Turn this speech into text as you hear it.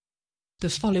The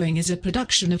following is a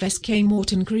production of SK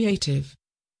Morton Creative.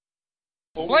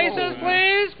 Places,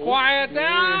 please. Quiet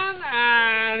down.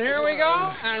 And here we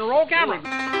go. And roll camera.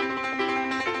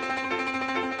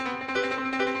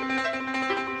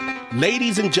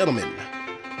 Ladies and gentlemen,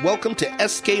 welcome to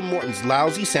SK Morton's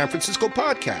Lousy San Francisco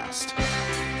podcast.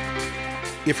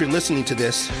 If you're listening to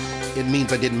this, it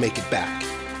means I didn't make it back.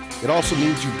 It also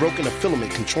means you've broken a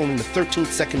filament controlling the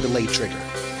 13-second delay trigger.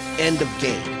 End of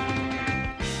game.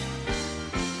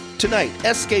 Tonight,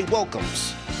 SK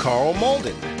welcomes Carl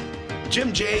Malden,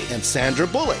 Jim J. and Sandra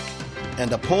Bullock,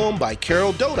 and a poem by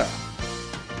Carol Dota.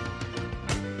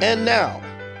 And now,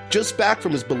 just back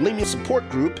from his bulimia support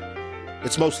group,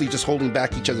 it's mostly just holding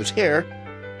back each other's hair,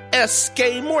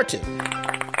 SK Morton.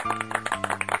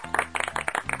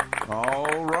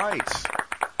 All right.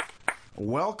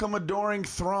 Welcome, adoring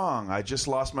throng. I just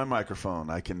lost my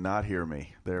microphone. I cannot hear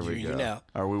me. There we go. Now.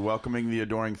 Are we welcoming the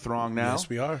adoring throng now? Yes,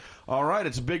 we are. All right.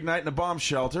 It's a big night in a bomb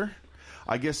shelter.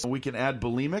 I guess we can add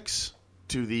bulimics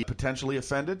to the potentially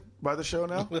offended by the show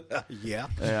now? Yeah.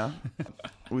 Yeah.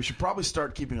 We should probably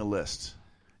start keeping a list.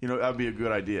 You know, that would be a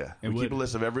good idea. We keep a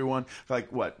list of everyone.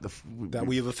 Like what? That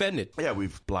we have offended. Yeah,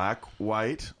 we've black,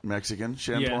 white, Mexican,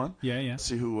 Shantuan. Yeah. Let's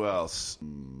see who else.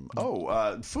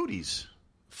 Foodies.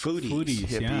 Foodies.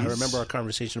 Hippies. Yeah. I remember our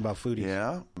conversation about foodies.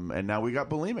 Yeah, and now we got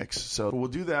bulimics. So we'll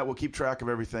do that. We'll keep track of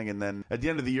everything, and then at the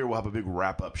end of the year, we'll have a big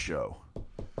wrap-up show.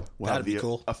 We'll That'd have be the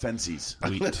cool. Offenses.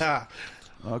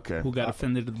 Okay. Who got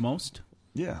offended the most?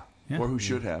 Yeah. Yeah. Or who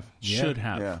should have. Should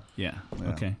have. Yeah.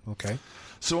 Okay. Okay.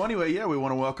 So anyway, we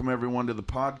want to welcome everyone to the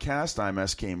podcast. I'm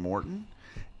SK Morton.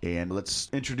 And let's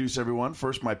introduce everyone.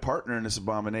 First, my partner in this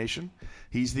abomination.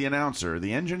 He's the announcer,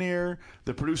 the engineer,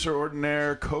 the producer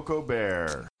ordinaire, Coco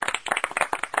Bear.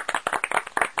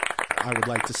 I would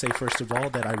like to say, first of all,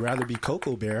 that I'd rather be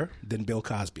Coco Bear than Bill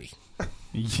Cosby.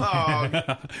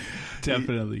 Yeah.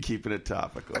 Definitely. Keeping it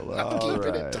topical.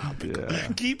 Keeping it topical. Yeah.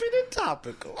 Keeping it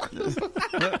topical.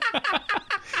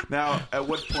 Now, at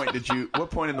what point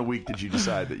in the week did you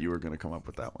decide that you were going to come up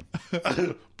with that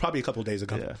one? Probably a couple days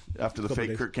ago. Yeah. After the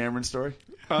fake Kirk Cameron story?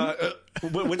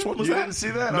 Which one was You that? didn't see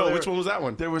that? No, which one was that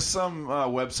one? There was some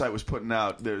website was putting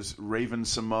out, there's Raven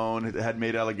Simone had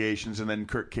made allegations, and then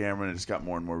Kirk Cameron. It just got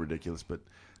more and more ridiculous, but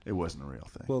it wasn't a real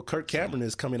thing. Well, Kirk Cameron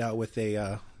is coming out with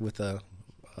a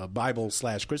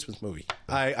Bible/Christmas movie.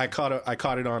 I caught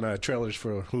it on trailers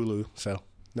for Hulu. So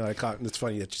no, it's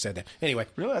funny that you said that. Anyway,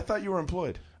 Really? I thought you were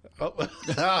employed. Hulu,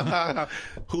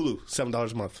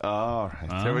 $7 a month. All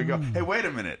right. There we go. Hey, wait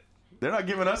a minute. They're not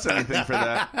giving us anything for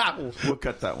that. We'll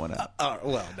cut that one out.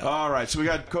 Well, no. All right. So we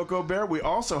got Coco Bear. We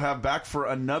also have back for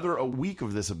a week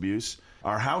of this abuse,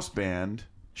 our house band,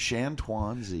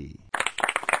 Shantuan Z.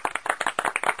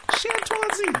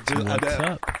 Shantuan Z. Dude, What's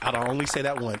up? I'll only say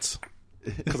that once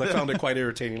because I found it quite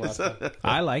irritating last time.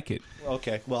 I like it.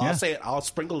 Okay, well, Yeah. I'll say it. I'll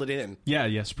sprinkle it in.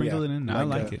 Yeah. Sprinkle it in. I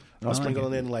like it. I'll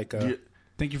sprinkle it in like.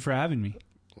 Thank you for having me.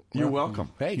 You're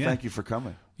welcome. Hey, Thank you for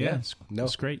coming. Yeah. No.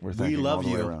 It's great. We're We thanking love all the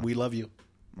way you. around. We love you.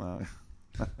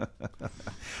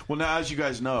 Well, now, as you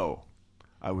guys know,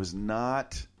 I was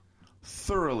not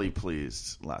thoroughly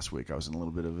pleased last week. I was in a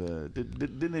little bit of a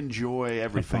didn't enjoy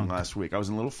everything funk. last week. I was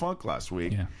in a little funk last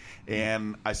week, Yeah.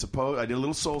 and I suppose I did a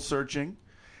little soul searching,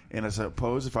 and I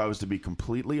suppose if I was to be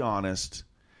completely honest,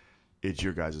 it's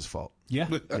your guys' fault. Yeah.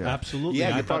 Absolutely. Yeah, I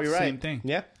you're thought probably the right. Same thing.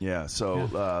 Yeah, Yeah. So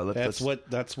that's what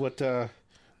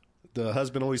the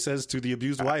husband always says to the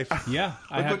abused wife. Yeah.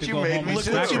 I Look had what to you go made home me and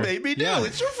do. Look what smack you her. made me do. Yeah.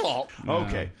 It's your fault.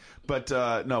 Okay, but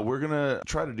no, we're gonna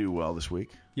try to do well this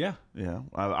week. Yeah. Yeah,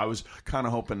 I was kind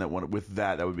of hoping that with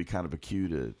that would be kind of a cue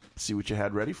to see what you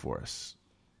had ready for us,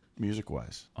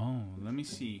 music-wise. Oh, let me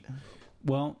see.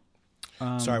 Well,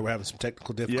 Sorry, we're having some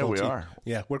technical difficulty. Yeah, we are.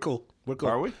 Yeah, we're cool. We're cool.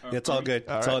 Are we? Yeah, it's all good.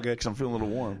 It's all good. Because I'm feeling a little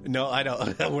warm. No, I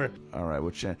don't. We're All right,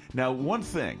 now one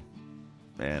thing,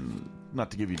 and not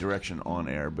to give you direction on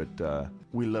air, but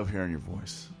we love hearing your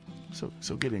voice. So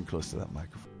get in close to that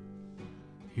microphone.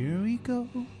 here we go.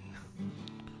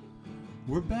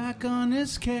 We're back on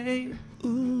SK.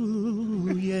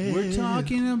 ooh yeah. We're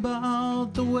talking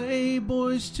about the way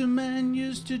Boys to Men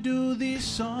used to do these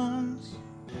songs.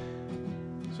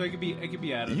 So I could be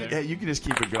out of Yeah, there. you can just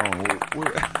keep it going.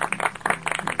 We're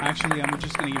Actually, I'm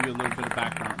just going to give you a little bit of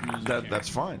background music. here. that's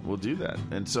fine. We'll do that.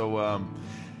 And so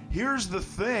here's the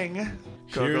thing.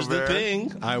 Coco Here's the Bear.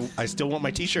 thing. I still want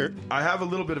my T-shirt. I have a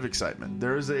little bit of excitement.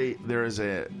 There is an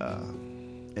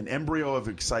embryo of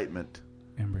excitement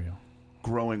Embryo.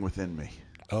 growing within me.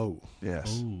 Oh,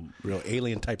 Yes. real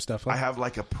alien type stuff. Huh? I have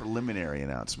like a preliminary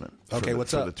announcement. Okay,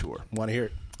 what's for up? the tour? Want to hear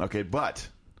it? Okay, but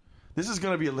this is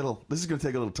going to take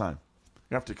a little time.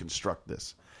 You have to construct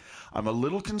this. I'm a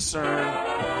little concerned.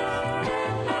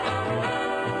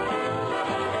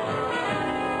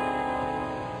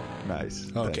 nice.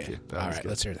 Thank Okay. you. That All was right. good.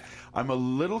 Let's hear that. I'm a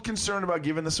little concerned about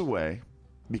giving this away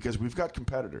because we've got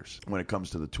competitors when it comes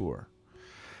to the tour.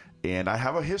 And I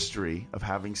have a history of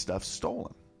having stuff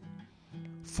stolen.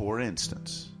 For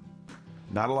instance,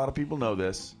 not a lot of people know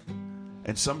this,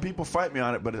 and some people fight me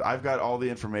on it, but I've got all the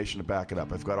information to back it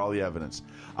up. I've got all the evidence.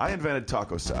 I invented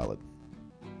taco salad.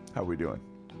 How are we doing?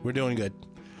 We're doing good.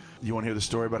 You want to hear the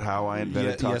story about how I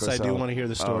invented taco yes, salad? I do want to hear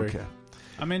the story. Oh, okay.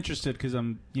 I'm interested because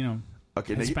I'm,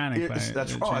 Okay, now Hispanic.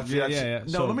 that's by- wrong. Yeah. No,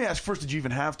 So- let me ask first, did you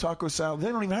even have taco salad? They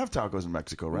don't even have tacos in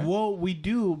Mexico, right? Well, we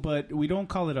do, but we don't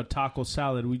call it a taco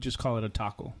salad. We just call it a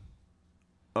taco.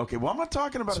 Okay, well, I'm not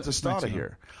talking about a tostada Mexico.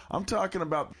 here. I'm talking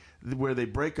about where they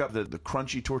break up the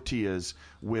crunchy tortillas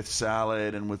with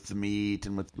salad and with the meat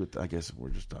and with I guess we're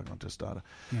just talking about tostada.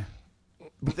 Yeah.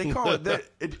 But they call it that.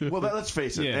 Let's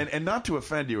face it, Yeah. and not to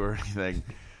offend you or anything,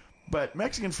 but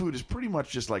Mexican food is pretty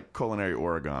much just like culinary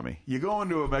origami. You go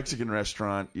into a Mexican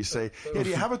restaurant, you say, "Hey, do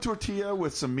you have a tortilla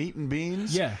with some meat and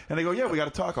beans?" Yeah. And they go, "Yeah, we got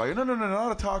a taco." I go, No,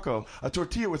 not a taco. A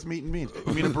tortilla with meat and beans.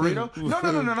 You mean a burrito?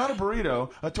 No, not a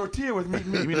burrito. A tortilla with meat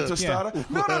and beans. You mean a tostada?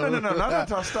 No, not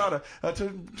a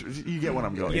tostada. You get what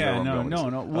I'm going. You Yeah, know where I'm no.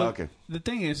 going with this. Well, Okay. The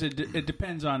thing is, it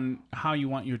depends on how you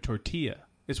want your tortilla.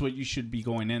 It's what you should be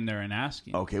going in there and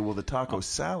asking. Okay. Well, the taco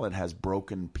salad has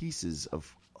broken pieces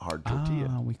of hard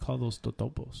tortilla. We call those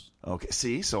totopos. Okay,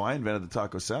 see, so I invented the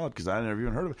taco salad because I never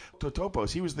even heard of it.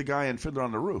 Totopos, he was the guy in Fiddler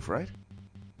on the Roof, right?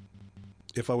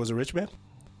 If I was a rich man,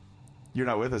 You're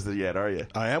not with us yet, are you?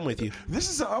 I am with you. This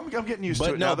is I'm getting used to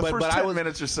But it no, now. The first 10 I was,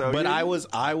 minutes or so. But you-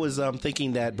 I was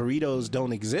thinking that burritos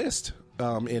don't exist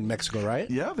in Mexico, right?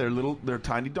 Yeah, they're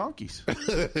tiny donkeys.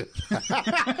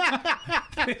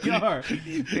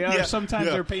 They are. Sometimes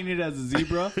they're painted as a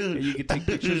zebra, and you can take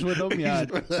pictures with them. Yeah.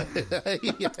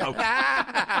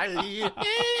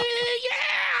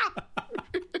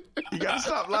 You gotta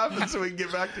stop laughing so we can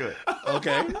get back to it.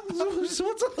 Okay. So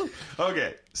what's up?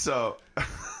 Okay, so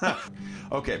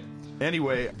okay.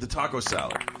 Anyway, the taco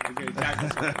salad.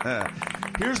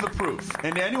 Here's the proof.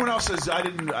 And anyone else says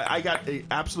I got a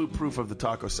absolute proof of the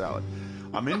taco salad.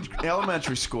 I'm in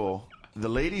elementary school. The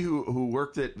lady who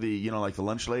worked at the like the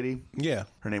lunch lady. Yeah.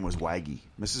 Her name was Waggy,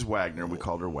 Mrs. Wagner. We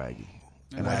called her Waggy.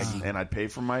 And I'd pay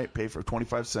for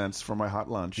 25 cents for my hot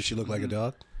lunch. Does she look like a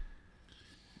dog?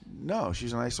 No,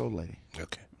 she's a nice old lady.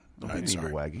 Okay. Don't All right, be mean to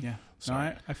sorry. Waggy. Yeah.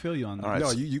 No, I feel you on that. All right.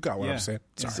 No, you got what Yeah. I'm saying.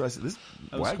 Sorry. So I said, "This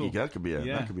was Waggy, cool. that could be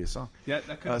Yeah. a song." Yeah,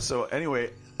 that could. So anyway,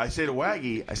 I say to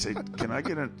Waggy, I say, "Can I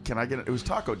get it was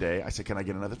taco day." I said, "Can I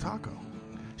get another taco?"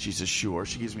 She says, "Sure."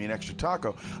 She gives me an extra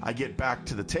taco. I get back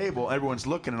to the table, everyone's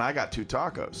looking, and I got 2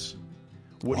 tacos.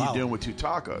 What are Wow. you doing with 2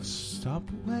 tacos? Stop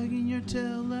wagging your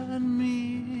tail at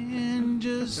me and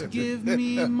just give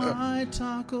me my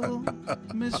taco,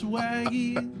 Miss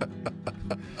Waggy.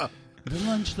 The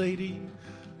lunch lady.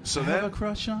 So I have a then,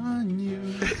 crush on you.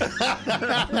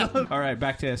 All right,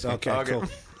 back to SK. Okay, cool.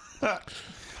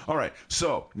 all right.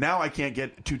 So now I can't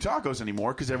get 2 tacos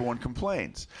anymore because everyone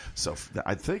complains. So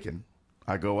I'm thinking,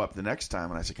 I go up the next time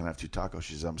and I said, "Can I have 2 tacos?"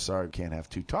 She says, "I'm sorry, I can't have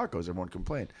 2 tacos. Everyone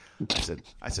complained."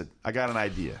 I said, "I got an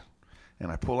idea,"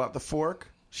 and I pull out the fork.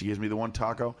 She gives me the 1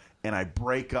 taco, and I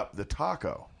break up the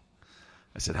taco.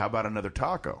 I said, "How about another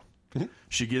taco?"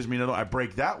 She gives me another. I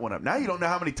break that one up. Now you don't know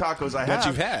how many tacos I That have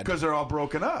you've had. because they're all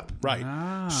broken up.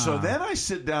 Right. So then I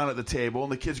sit down at the table,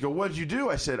 and the kids go, "What did you do?"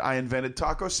 I said, "I invented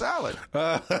taco salad.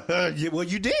 Well,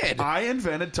 you did. I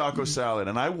invented taco salad,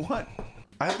 and I want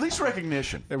at least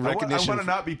recognition. Recognition. I want to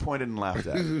not be pointed and laughed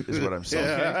at, is what I'm saying.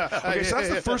 Okay, so that's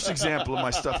the first example of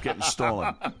my stuff getting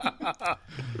stolen.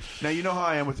 Now, you know how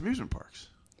I am with amusement parks.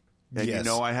 And Yes. you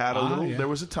know I had a little, yeah. there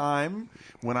was a time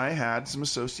when I had some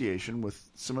association with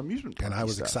some amusement parks. And I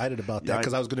was stuff. excited about that Yeah,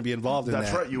 because I was going to be involved in That's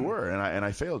that. right, you were, and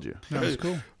I failed you. That was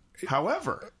cool.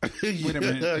 However, Wait a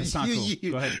minute. It's not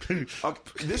cool. Go ahead.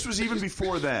 this was even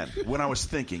before then when I was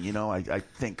thinking. I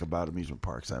think about amusement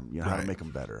parks. How to Right. make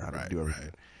them better, how to Right, do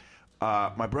everything.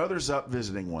 My brother's up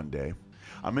visiting one day.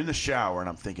 I'm in the shower and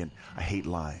I'm thinking, I hate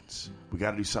lines. We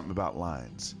got to do something about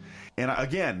lines. And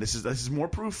again, this is more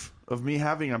proof of me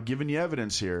I'm giving you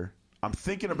evidence here. I'm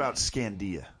thinking about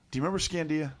Scandia. Do you remember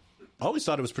Scandia? I always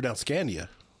thought it was pronounced Scandia.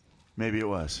 Maybe it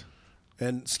was.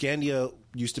 And Scandia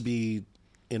used to be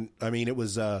it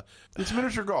was It's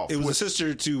miniature golf. it was a with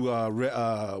sister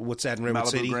to what's that in Redwood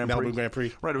City? Malibu Grand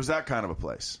Prix. Right, it was that kind of a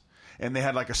place. And they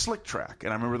had like a slick track.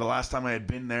 And I remember the last time I had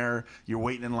been there, you're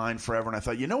waiting in line forever. And I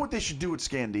thought, you know what they should do at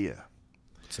Scandia?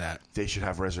 What's that? They should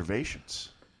have reservations.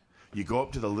 You go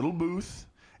up to the little booth,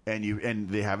 and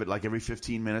they have it like every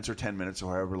 15 minutes or 10 minutes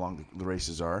or however long the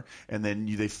races are, and then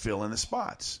they fill in the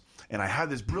spots. And I had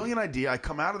this brilliant idea. I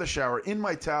come out of the shower in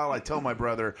my towel. I tell my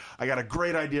brother, I got a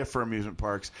great idea for amusement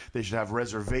parks. They should have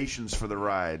reservations for the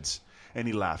rides. And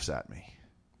he laughs at me.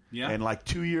 Yeah. And like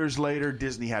 2 years later,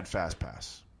 Disney had Fast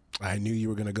Pass. I knew you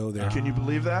were going to go there. Can you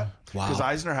believe that? Wow. Because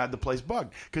Eisner had the place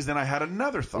bugged. Because then I had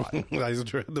another thought.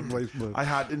 the place book. I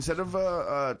had, instead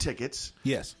of tickets,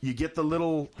 Yes. you get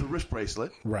the wrist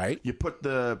bracelet. Right. You put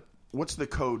what's the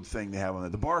code thing they have on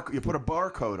there? You put a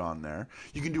barcode on there.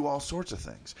 You can do all sorts of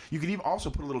things. You can even also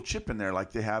put a little chip in there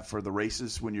like they have for the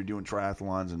races when you're doing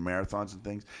triathlons and marathons and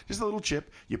things. Just a little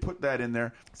chip. You put that in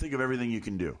there. Think of everything you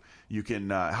can do. You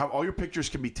can have all your pictures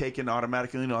can be taken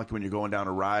automatically. You know, like when you're going down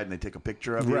a ride and they take a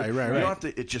picture of you. Right. You don't have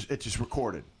to. It's just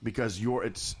recorded because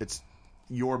it's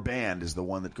your band is the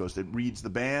one that goes. It reads the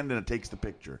band and it takes the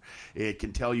picture. It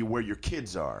can tell you where your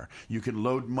kids are. You can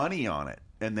load money on it.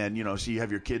 And then, so you have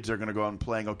your kids are going to go out and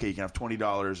playing. Okay, you can have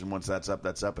 $20, and once that's up,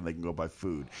 and they can go buy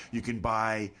food. You could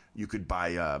buy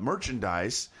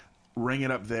merchandise, ring it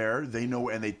up there. They know,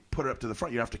 and they put it up to the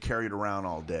front. You don't have to carry it around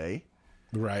all day.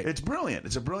 Right. It's brilliant.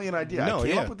 It's a brilliant idea. I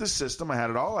came up with this system. I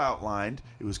had it all outlined.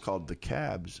 It was called the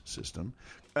CABS system.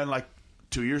 And like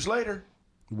 2 years later,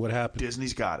 What happened?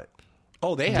 Disney's got it.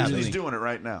 Oh, they have Disney's it. doing it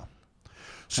right now.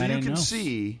 So I you didn't can know.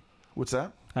 see what's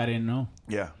that? I didn't know.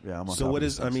 Yeah. I'm on So top what of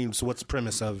is? these I things. mean, so what's the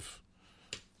premise of?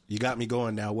 You got me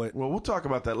going now. What? Well, we'll talk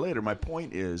about that later. My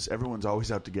point is, everyone's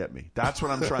always out to get me. That's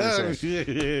what I'm trying to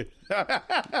say.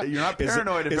 You're not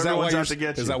paranoid if everyone's out to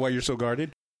get you. Is that why you're so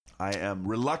guarded? I am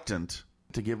reluctant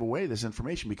to give away this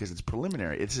information because it's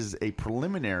preliminary. This is a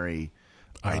preliminary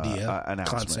Idea, announcement.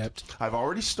 concept. I've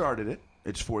already started it.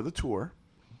 It's for the tour,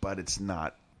 but it's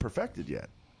not perfected yet.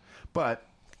 But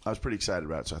I was pretty excited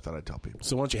about it, so I thought I'd tell people.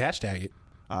 So why don't you hashtag it?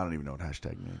 I don't even know what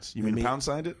hashtag means. You mean pound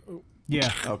signed it?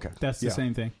 Yeah. Okay. That's the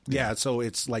same thing. Yeah. So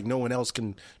it's like no one else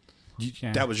can.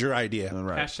 Yeah. That was your idea. All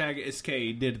right. Hashtag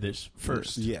SK did this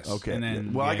first. Yes. Okay. And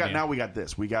then, well, yeah. now we got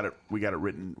this. We got it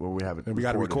written, or we have it. And we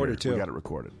got it recorded, here. too. We got it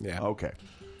recorded. Yeah. Okay.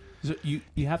 So you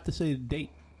have to say the date.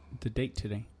 The date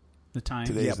today. The time.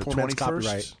 Today Yeah, is the poor man's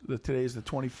 21st. copyright. Today is the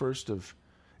 21st of.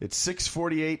 It's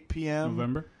 6:48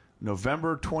 p.m.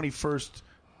 November 21st,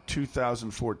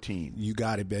 2014. You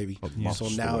got it, baby. So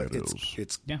now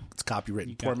it's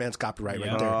copyrighted. Poor man's copyright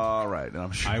right there. All right.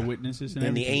 I'm sure. Eyewitnesses and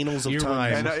In the everything. annals of Earwig.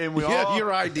 time. And we Yeah, all,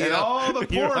 your idea. And all the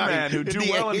Your poor idea. men who do The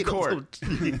well in annals court.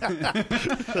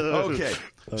 Okay.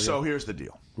 So here's the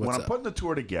deal. When What's I'm up? putting the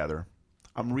tour together,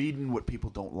 I'm reading what people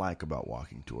don't like about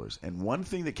walking tours. And one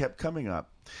thing that kept coming up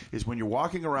is when you're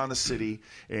walking around the city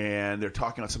and they're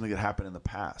talking about something that happened in the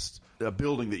past, a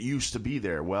building that used to be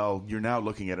there. Well, you're now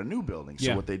looking at a new building. So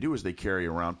Yeah. what they do is they carry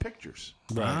around pictures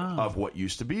of what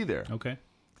used to be there. Okay.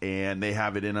 And they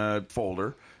have it in a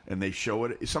folder, and they show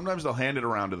it. Sometimes they'll hand it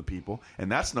around to the people,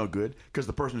 and that's no good because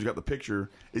the person who's got the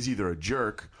picture is either a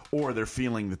jerk or they're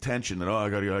feeling the tension that, I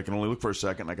can only look for a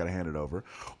second, and I got to hand it over.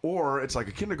 Or it's like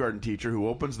a kindergarten teacher who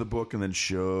opens the book and then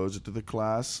shows it to the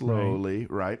class slowly,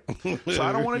 right? So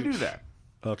I don't want to do that.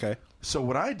 Okay. So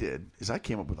what I did is I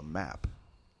came up with a map,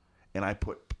 and I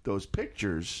put those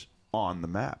pictures on the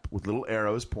map with little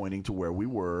arrows pointing to where we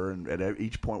were, and at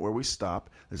each point where we stop,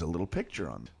 there's a little picture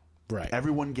on it. Right.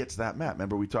 Everyone gets that map.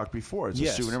 Remember we talked before. It's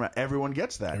Yes. a souvenir map. Everyone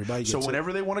gets that. Everybody gets so it.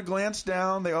 whenever they want to glance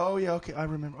down, they, okay, I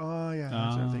remember. Oh, yeah.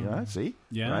 That's everything. All right, see?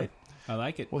 Yeah. Right? I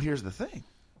like it. Well, here's the thing.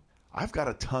 I've got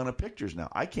a ton of pictures now.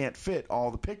 I can't fit all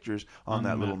the pictures on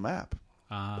that little map.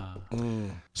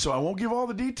 So I won't give all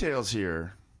the details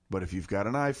here, but if you've got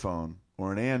an iPhone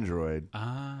or an Android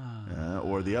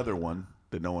or the other one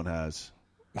that no one has,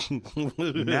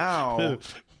 now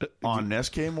on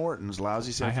SK Morton's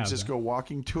Lousy San I have Francisco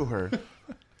Walking Tour,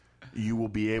 you will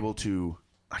be able to,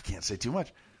 I can't say too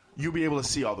much, you'll be able to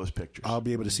see all those pictures. I'll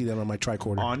be able to see that on my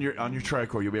tricorder. On your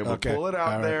tricorder, you'll be able Okay. to pull it out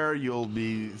All right. there. There'll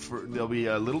be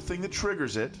a little thing that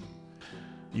triggers it.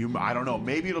 I don't know.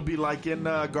 Maybe it'll be like in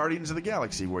Guardians of the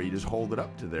Galaxy, where you just hold it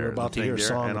up to there. We're about to hear a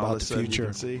song and all about of a the sudden future. You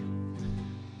can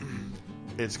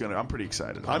see. I'm pretty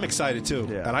excited. I'm excited too,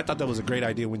 Yeah. and I thought that was a great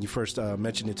idea when you first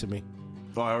mentioned it to me.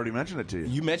 Oh, I already mentioned it to you.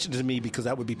 You mentioned it to me because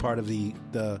that would be part of the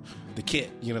kit,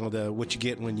 what you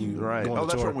get when you Right. go on Oh, the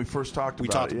that's tour. when we first talked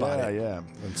about it. We talked about it. Yeah.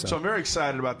 And So so- I'm very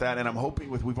excited about that, and I'm hoping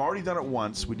we've already done it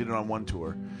once. We did it on one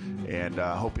tour, and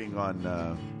hoping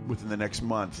on within the next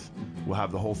month we'll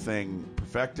have the whole thing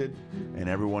perfected, and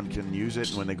everyone can use it.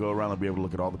 And when they go around, they'll be able to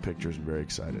look at all the pictures. I'm very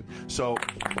excited. So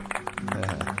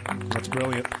That's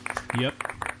brilliant. Yep.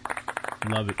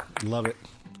 Love it. Love it.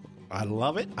 I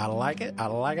love it. I like it. I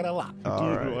like it a lot. All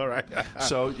right. All right.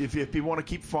 So if people want to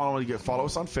keep following, you can follow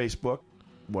us on Facebook.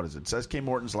 What is it? It says SK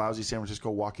Morton's Lousy San Francisco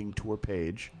Walking Tour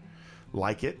page.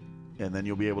 Like it and then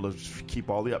you'll be able to keep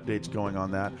all the updates going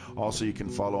on that. Also, you can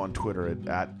follow on Twitter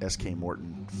at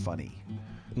SKMortonFunny.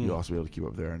 You'll also be able to keep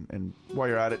up there. And while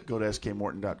you're at it, go to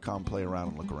skmorton.com, play around,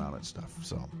 and look around at stuff.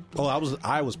 So,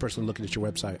 I was personally looking at your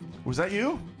website. was that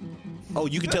you? Oh,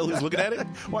 you can tell who's looking at it?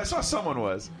 Well, I saw someone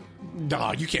was.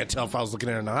 No, you can't tell if I was looking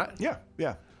at it or not. Yeah.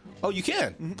 Oh, you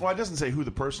can? Well, it doesn't say who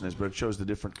the person is, but it shows the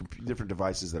different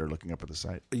devices that are looking up at the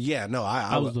site. Yeah, no,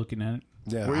 I was looking at it.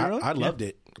 Yeah, Were you really? I loved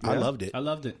it. I loved it. I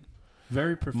loved it.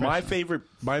 Very professional. My favorite.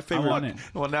 I want it.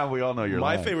 Well, now we all know you're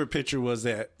My lying. favorite picture was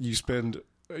that you spend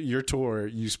your tour.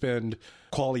 You spend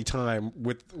quality time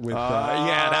with and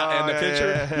the picture.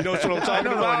 yeah. You know what I'm talking I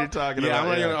know about? what you're talking yeah,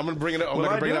 about, I'm gonna bring it up. I'm Well,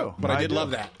 gonna I bring it do. up. But I did do.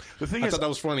 love that. The thing I is, thought that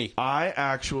was funny. I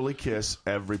actually kiss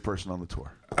every person on the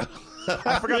tour.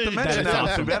 I forgot to mention is that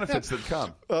awesome. the benefits that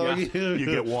come. Oh, You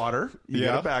get water, you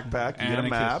Yeah. get a backpack, you And get a a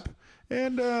map,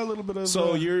 and a little bit of.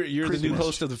 So you're the new creepiness.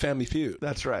 host of the Family Feud.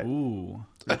 That's right. Ooh.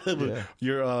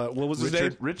 You're what was his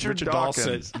name? Richard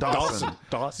Dawson.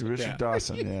 Dawson. Richard Yeah.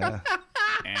 Dawson. Yeah.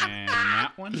 And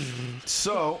that one?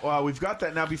 So we've got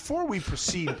that now. Before we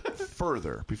proceed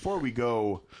further, before we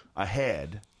go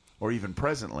ahead, or even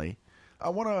presently, I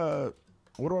want to.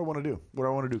 What do I want to do? What do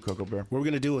I want to do, Coco Bear? What are we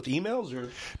gonna do with emails or?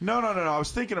 No. I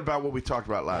was thinking about what we talked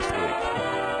about last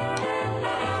week.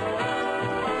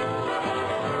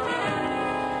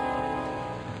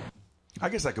 I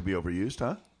guess that could be overused,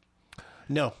 huh?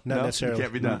 No, not No? necessarily. It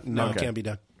can't be done? No, Okay. it can't be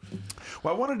done.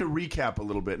 Well, I wanted to recap a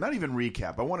little bit. Not even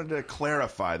recap. I wanted to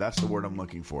clarify. That's the word I'm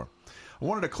looking for. I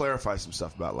wanted to clarify some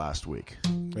stuff about last week.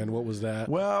 And what was that?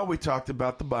 Well, we talked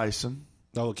about the bison.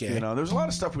 Okay. You know, there's a lot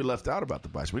of stuff we left out about the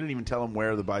bison. We didn't even tell them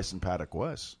where the bison paddock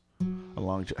was.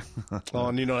 Along, Oh,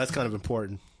 and that's kind of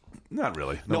important. not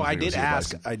really. No, one's I gonna go did see a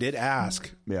ask. bison. I did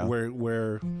ask. Yeah.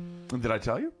 Where Did I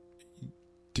tell you?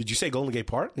 did you say Golden Gate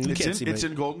Park? You can't see It's me.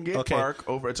 in Golden Gate Okay. Park.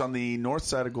 It's on the north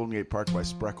side of Golden Gate Park by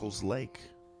Spreckles Lake.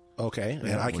 Okay, and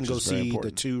Yeah, I can which go is very see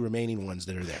important. the 2 remaining ones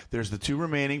that are there. There's the 2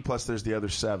 remaining, plus there's the other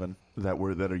 7 that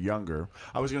are younger.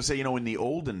 I was going to say, in the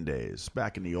olden days,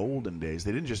 back in the olden days,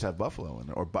 they didn't just have buffalo in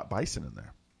there, or bison in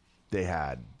there. They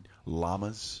had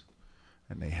llamas,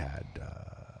 and they had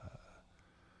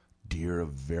deer of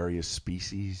various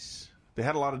species. They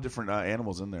had a lot of different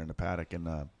animals in there in the paddock. And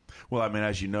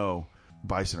as you know,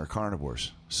 bison are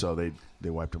carnivores, so they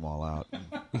wiped them all out.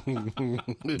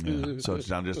 Yeah. So it's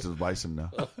down just to the bison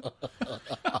now.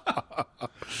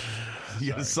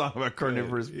 You had a song about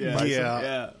carnivorous bison.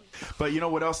 Yeah. But you know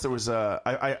what else? There was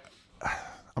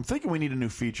I'm thinking we need a new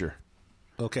feature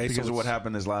Okay, because so of what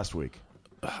happened this last week.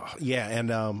 Yeah,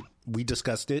 and we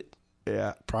discussed it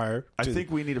Yeah. prior. I to-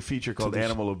 think we need a feature called this-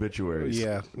 Animal Obituaries.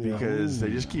 Yeah, yeah. Because they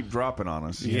just keep dropping on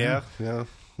us. Yeah.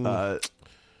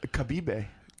 Kabibe.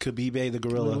 Kabibe the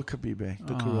gorilla. Little Kabibe.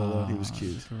 The gorilla. He was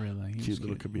cute. Gorilla. He was Cute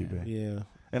little Kabibe. Yeah,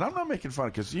 And I'm not making fun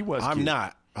because he was I'm cute.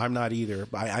 not. I'm not either.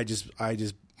 I just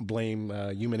blame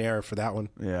human error for that one.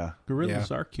 Yeah. Gorillas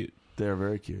Yeah. are cute. They're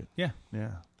very cute. Yeah. Yeah.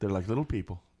 They're like little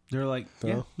people. They're like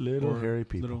Little or hairy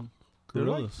people. Little They're,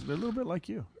 gorillas. they're a little bit like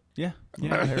you. Yeah.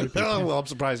 Yeah. Well, I'm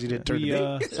surprised you didn't turn to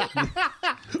me.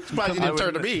 Surprised you didn't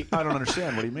turn to me. I don't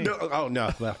understand. What do you mean? No, oh no,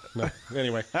 well, no.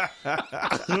 Anyway,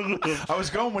 I was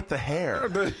going with the hair.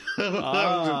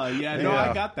 Yeah. No,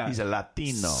 I got that. He's a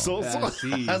Latino.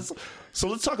 so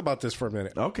let's talk about this for a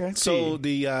minute. Okay. So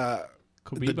the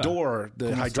Cobiba. door, the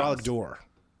 ¿Cómo hydraulic estás? door,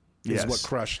 Yes. is what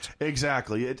crushed.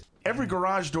 Exactly. Every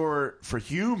garage door for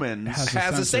humans Has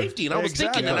Has a sensor. safety, and I was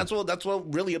thinking, Exactly. and that's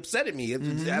what really upset me. It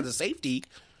has a safety.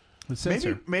 The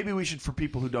sensor. Maybe we should, for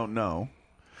people who don't know,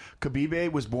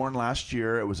 Kabibe was born last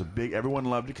year. It was everyone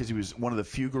loved it because he was one of the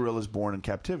few gorillas born in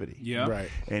captivity. Yeah. Right.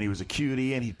 And he was a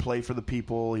cutie, and he'd play for the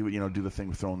people. He would, do the thing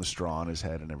with throwing the straw on his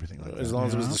head and everything like that. As long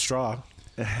as it was the straw.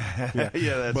 yeah,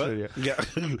 that's right. Yeah.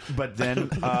 But then,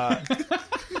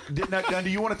 now, do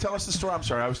you want to tell us the story? I'm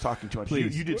sorry, I was talking too much.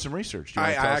 You did some research. Do you I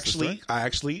want to tell us the story?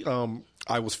 actually,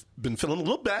 I was been feeling a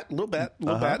little bad,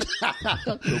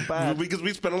 because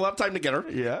we spent a lot of time together.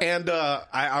 Yeah. And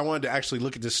I wanted to actually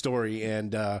look at this story,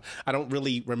 and I don't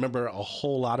really remember a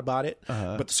whole lot about it.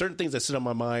 But certain things that sit on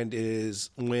my mind is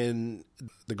when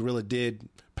the gorilla did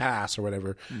pass or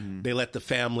whatever, they let the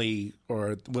family,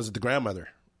 or was it the grandmother?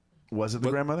 Was it the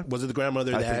grandmother? Was it the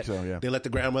grandmother I that think so, yeah. they let the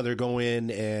grandmother go in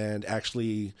and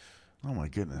actually Oh my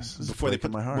goodness! This before is they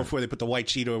breaking put my heart. before they put the white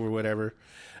sheet over whatever.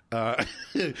 Do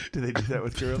they do that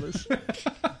with gorillas?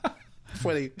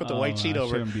 Before they put the white sheet I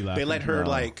over, shouldn't be they laughing. let her No,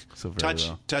 like so very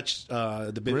touch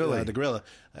well. the Really? the gorilla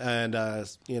and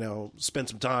spend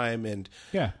some time and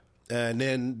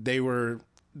then they were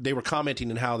commenting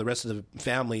on how the rest of the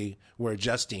family were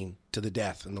adjusting to the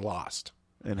death and the loss.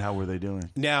 And how were they doing?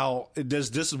 Now,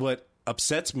 this is what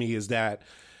upsets me is that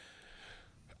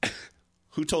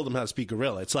Who told them how to speak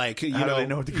gorilla? It's like, you How do know, they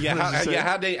know what the gorillas are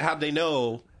saying? how'd they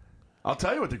know? I'll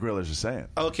tell you what the gorillas are saying.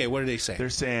 Okay, what are they saying? They're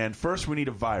saying, first we need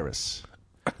a virus.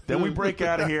 Then we break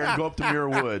out of here and go up to Muir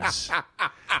Woods.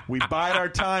 We bide our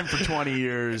time for 20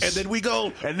 years. And then we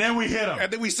go, And then we hit them.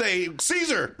 and then we say,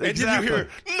 Caesar. And Exactly. then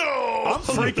you hear, no. I'm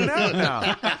freaking out now.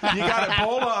 You got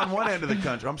Ebola on one end of the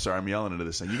country. I'm sorry, I'm yelling into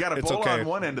this thing. You got It's Ebola okay. on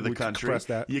one end of the We can country. compress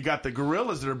that. You got the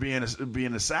gorillas that are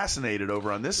being assassinated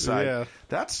over on this side. Yeah.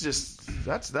 That's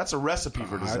a recipe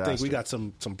for disaster. I think we got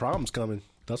some problems coming.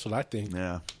 That's what I think.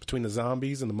 Yeah. Between the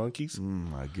zombies and the monkeys.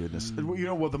 My goodness. Well, you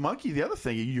know, well, the monkey, the other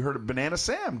thing, you heard of Banana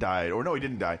Sam died. Or no, he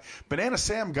didn't die. Banana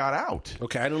Sam got out.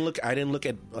 Okay, I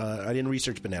didn't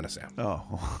research Banana Sam.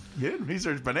 Oh, you didn't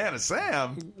research Banana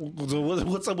Sam? So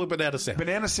what's up with Banana Sam?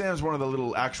 Banana Sam's one of the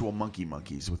little actual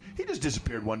monkeys. He just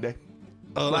disappeared one day.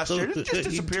 Oh, Last year, just he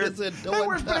disappeared. just- Hey,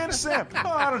 where's Banana Sam?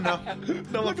 Oh, I don't know.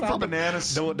 Looking for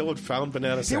bananas. No one found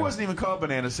Banana He Sam. wasn't even called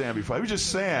Banana Sam before. He was just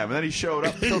Sam, and then he showed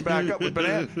back up with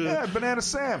Banana. Yeah, Banana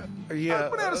Sam. Yeah,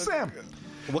 Banana Sam.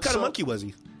 What kind of monkey was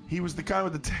he? He was the kind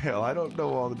with the tail. I don't know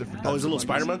all the different. Oh, is it a little types of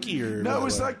spider monkeys. monkey or No, it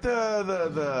was what? like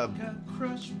the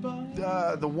Crushed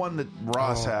by one that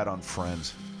Ross had on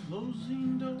Friends.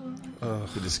 closing door.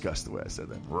 To discuss the way I said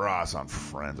that. Ross on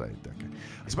Friends. I hate that guy.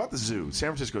 It's about the zoo. San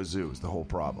Francisco Zoo is the whole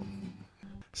problem.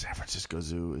 San Francisco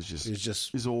Zoo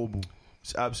is horrible.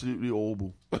 It's absolutely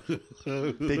horrible.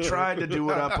 They tried to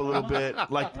do it up a little bit,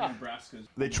 like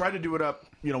they tried to do it up,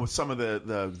 you know, with some of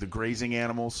the grazing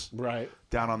animals, Right.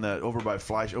 down on over by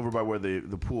where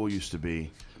the pool used to be.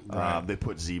 Right. They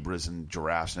put zebras and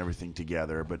giraffes and everything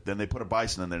together, but then they put a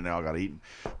bison in there and they all got eaten.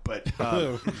 But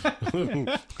so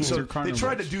they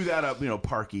tried to do that up, you know,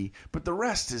 parky. But the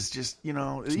rest is just, you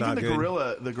know, even not the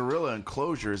good. gorilla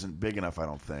enclosure isn't big enough, I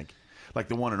don't think. Like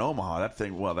the one in Omaha,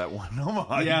 that one in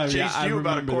Omaha, Yeah, he yeah, chased I you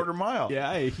about a remember quarter mile.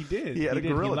 Yeah, he did. He had a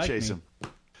did. gorilla liked chase me. him.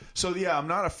 So yeah, I'm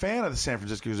not a fan of the San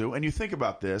Francisco Zoo. And you think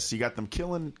about this, you got them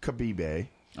killing Khabibe.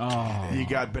 Oh, You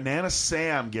got Banana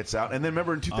Sam gets out, and then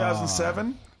remember in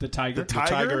 2007, the tiger. the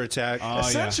tiger attack. Oh,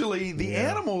 essentially, the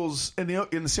animals in the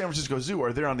San Francisco Zoo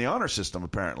are there on the honor system,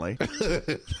 apparently,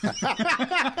 They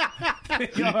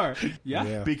are. Yeah.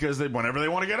 Yeah. because whenever they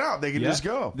want to get out, they can Yeah. just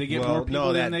go. They get Well, more people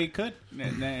no, than that- they could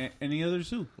in any other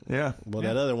zoo. Yeah. Well,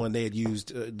 that other one they had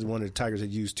used, the one of the tigers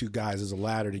had used two guys as a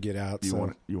ladder to get out. You So,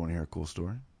 want to hear a cool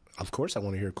story? of course, I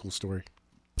want to hear a cool story.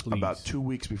 Please. About 2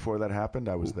 weeks before that happened,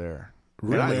 I was there.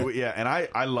 Really? And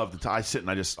I love I sit and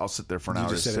I'll sit there for an You hour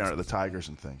just just said staring at the tigers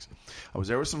and things. I was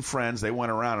there with some friends. They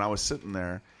went around and I was sitting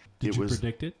there. Did you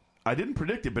predict it? I didn't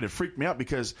predict it, but it freaked me out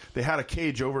because they had a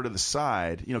cage over to the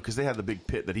side, you know, because they had the big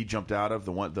pit that he jumped out of,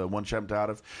 the one jumped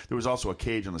out of. There was also a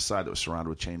cage on the side that was surrounded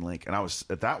with chain link, and I was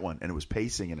at that one, and it was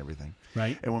pacing and everything.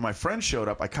 Right. And when my friend showed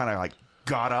up, I kind of like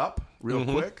got up real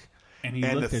quick, And he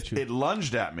looked at you. It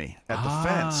lunged at me at the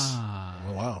fence,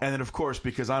 Oh, wow. and then of course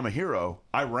because I'm a hero,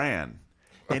 I ran,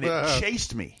 and it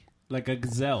chased me. Like a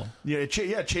gazelle. Yeah, it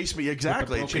chased me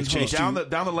exactly. It broken chased me hook.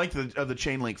 down the length of the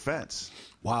chain link fence.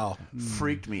 Wow.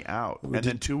 Freaked me out. And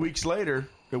then 2 weeks later,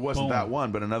 it wasn't Boom. that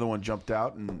one, but another one jumped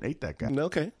out and ate that guy.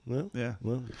 Okay. Well, Yeah.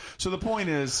 Well, So the point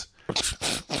is,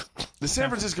 the San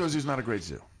Francisco Zoo is not a great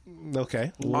zoo.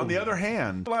 okay. On the other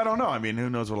hand, well, I don't know. I mean, who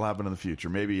knows what will happen in the future?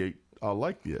 Maybe I'll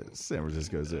like the San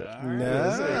Francisco Zoo.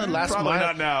 Probably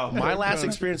not now. My last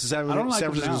experience at I don't like San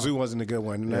them Francisco now. Zoo wasn't a good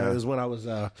one. Yeah. It was when I was.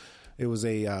 It was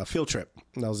a field trip.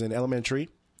 I was in elementary.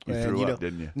 You And, threw know, up,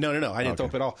 didn't you? No. I didn't throw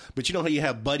Okay. up at all. But you know how you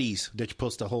have buddies that you're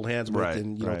supposed to hold hands with, Right,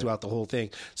 and you know right. throughout the whole thing.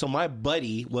 So my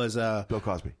buddy was Bill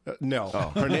Cosby. no,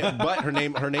 her name, but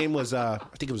her name was I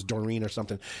think it was Doreen or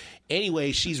something.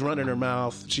 Anyway, she's running her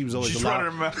mouth. She was always She's the loud,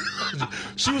 running her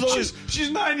mouth. She was always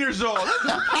She's 9 years old.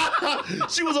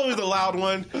 she was always the loud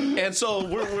one, and so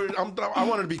I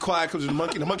wanted to be quiet because the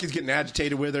monkey's getting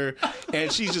agitated with her,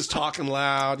 and she's just talking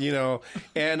loud, you know.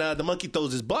 And the monkey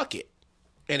throws his bucket,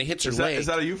 and it hits her leg. Is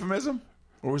that a euphemism?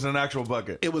 Or was it an actual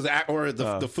bucket? It was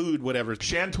the food, whatever.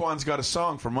 Shantuan's got a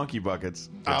song for monkey buckets.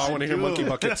 I want to hear monkey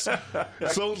buckets.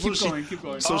 So Keep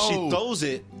going. So she Oh. throws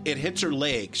it. It hits her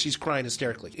leg. She's crying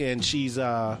hysterically, and she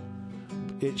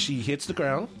hits the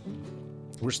ground.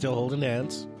 We're still holding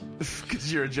hands,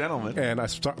 Because you're a gentleman. and I'm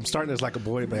starting this like a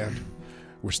boy band.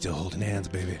 We're still holding hands,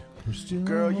 baby.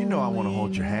 Girl, you know I want to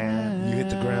hold your hand. You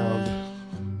hit the ground.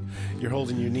 You're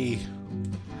holding your knee.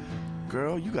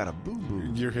 Girl, you got a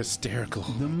boo-boo. You're hysterical.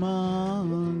 The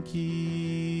monkey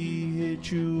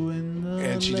hit you in the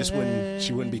And she just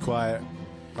wouldn't be quiet.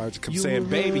 I just kept saying,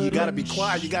 "Baby, you gotta be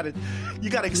quiet. You gotta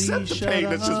accept the pain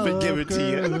that's just been given to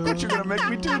you. Look what you're gonna make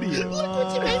me do to you. Look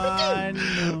what you made me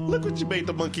do. Look what you made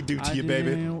the monkey do to you,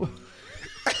 baby."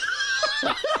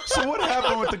 So what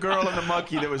happened with the girl and the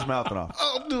monkey that was mouthing off?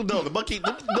 Oh no! The monkey,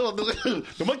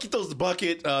 the monkey throws the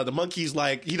bucket. The monkey's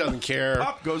like he doesn't care.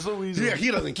 Pop goes the weasel. Yeah,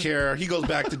 he doesn't care. He goes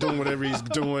back to doing whatever he's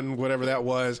doing, whatever that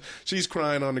was. She's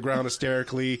crying on the ground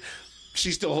hysterically.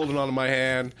 She's still holding on to my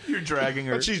hand. You're dragging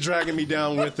her. She's dragging me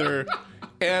down with her,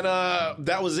 and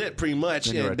that was it, pretty much.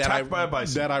 And you were attacked by a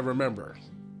bicycle. That I remember.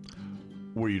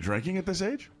 Were you drinking at this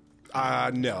age?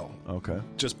 No. Okay.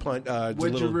 Just the What'd you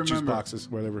little juice remember? boxes,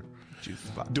 whatever. Juice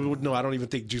box. No, I don't even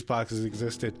think juice boxes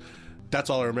existed. That's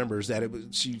all I remember is that it was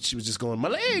she was just going my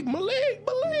leg, my leg,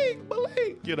 my leg, my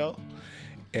leg, you know,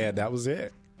 and that was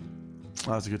it. That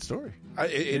was a good story.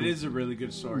 It is a really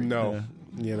good story. No,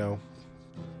 you know,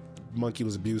 monkey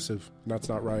was abusive. That's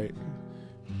not right.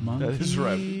 That is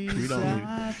right. We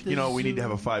don't. We need to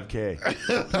have a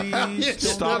 5K.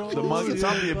 Stop the monkey.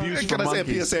 Stop the abuse Can for I say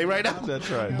monkeys. a PSA right now? That's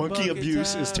right. Monkey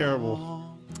abuse is terrible.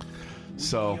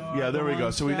 So yeah, there we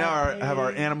go. So we now have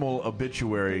our animal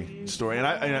obituary story, and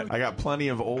I got plenty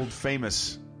of old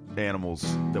famous animals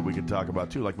that we could talk about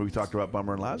too. Like we talked about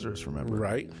Bummer and Lazarus. Remember?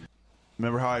 Right.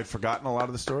 Remember how I'd forgotten a lot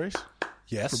of the stories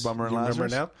Yes. for Bummer and You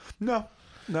Lazarus? remember now?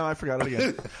 No, I forgot it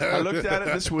again. I looked at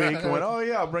it this week and went, "Oh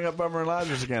yeah, I'll bring up Bummer and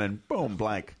Lazarus again," and boom,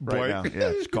 blank right now. Blank. Yeah,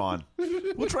 it's gone.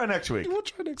 We'll try next week. We'll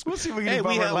try next week. We'll see if we can Hey, do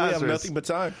we Bummer and have Lazarus. nothing but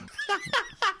time.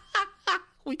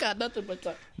 We got nothing but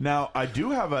time. Now I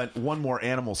do have one more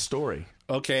animal story.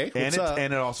 Okay. And what's up?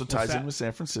 it also ties that? in with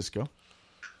San Francisco.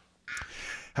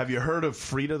 Have you heard of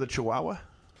Frida the Chihuahua?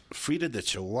 Frida the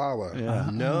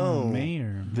Chihuahua. No.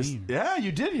 Mayor. Yeah,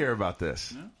 you did hear about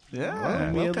this.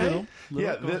 Yeah. Me a okay.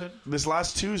 little. This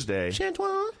last Tuesday,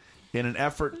 Chantuan. in an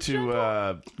effort to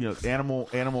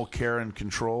animal care and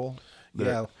control,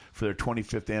 Yeah. for their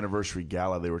 25th anniversary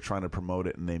gala, they were trying to promote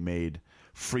it, and they made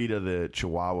Frida the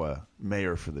Chihuahua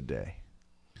mayor for the day.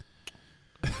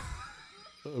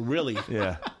 Really?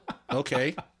 Yeah,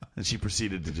 Okay. and she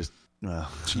proceeded to just.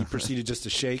 She proceeded just to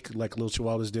shake like little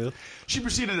chihuahuas do. She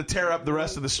proceeded to tear up the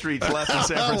rest of the streets left in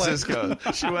San Francisco.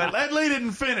 She went, Ledley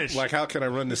didn't finish. Like, how can I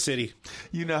run the city?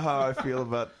 You know how I feel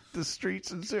about the streets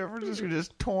in San Francisco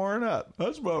just torn up.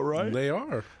 That's about right. They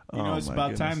are. You know, it's my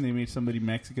about goodness. time they made somebody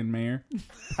Mexican mayor. Oh,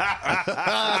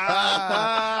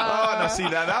 now see,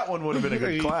 that one would have been a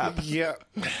good clap. Yeah.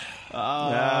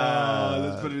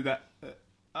 Let's put it that.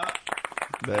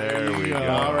 There we go.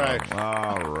 All right.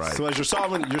 All right. So as you're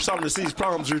solving the city's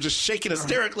problems, you're just shaking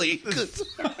hysterically.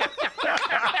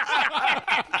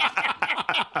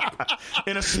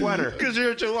 In a sweater. Because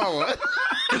you're a chihuahua.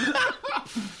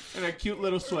 And a cute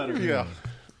little sweater. Yeah.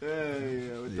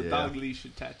 With the dog leash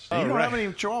attached. You don't have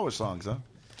any Chihuahua songs, huh?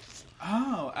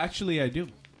 Oh, actually, I do.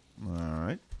 All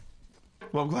right.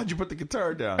 Well, I'm glad you put the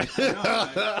guitar down. We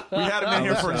had him in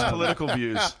here for his political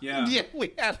views. Yeah. Yeah,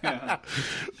 we had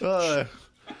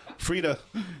Frida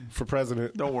for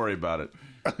president. Don't worry about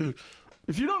it.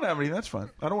 If you don't have any, that's fine.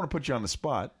 I don't want to put you on the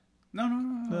spot. No,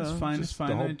 it's fine. It's just the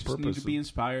fine. whole I just need purpose to be of-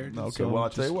 inspired. Okay, So well, I'll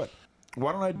tell just- you what.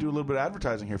 Why don't I do a little bit of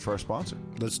advertising here for our sponsor?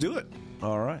 Let's do it.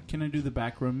 All right. Can I do the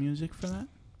background music for that?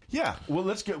 Yeah, well,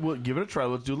 we'll give it a try.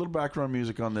 Let's do a little background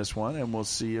music on this one, and we'll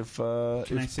see if I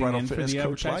sing Bridal in for Fitness the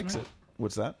Coach likes advertisement? it.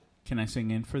 What's that? Can I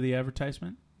sing in for the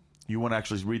advertisement? You want to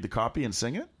actually read the copy and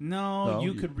sing it? No, No,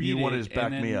 you could read you it. want to just back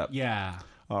and then- me up. Yeah.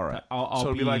 All right. I'll so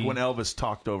it'll be like be- when Elvis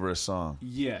talked over a song.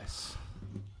 Yes.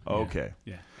 Okay.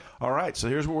 Yeah. All right. So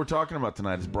here's what we're talking about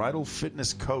tonight: is Bridal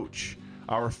Fitness Coach,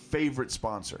 our favorite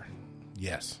sponsor.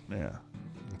 Yes. Yeah.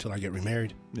 Until I get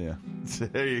remarried. Yeah.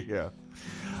 There you go.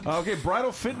 Okay,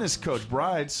 Bridal Fitness Coach.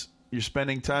 Brides, you're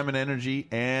spending time and energy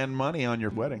and money on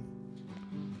your wedding.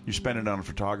 You're spending it on a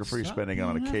photographer. You're spending it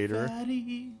on a caterer.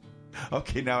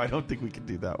 Okay, now I don't think we can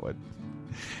do that one.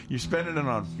 You're spending it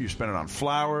on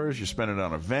flowers. You're spending it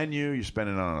on a venue. You're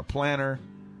spending it on a planner.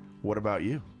 What about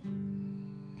you?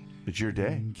 It's your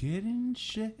day. Get in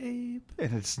shape.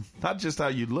 And it's not just how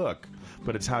you look,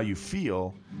 but it's how you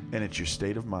feel, and it's your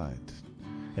state of mind.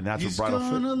 And that's He's what Bridal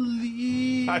gonna Fitness...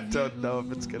 leave. I don't know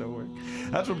if it's going to work.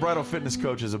 That's what Bridal Fitness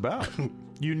Coach is about.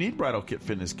 You need Bridal Kit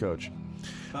Fitness Coach.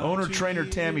 Owner trainer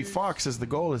Tammy Fox says the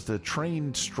goal is to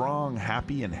train strong,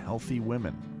 happy, and healthy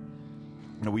women.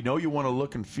 Now, we know you want to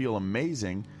look and feel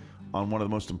amazing on one of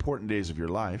the most important days of your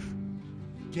life.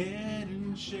 Get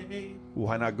in shape.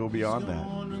 Why not go beyond that?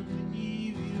 Gonna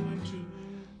leave you into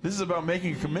This is about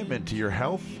making a commitment to your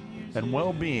health and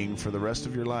well-being for the rest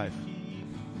of your life.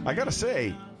 I gotta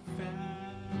say,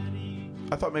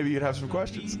 I thought maybe you'd have some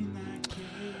questions.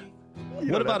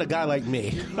 What about a guy like me?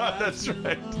 That's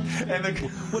right. And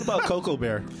What about Cocoa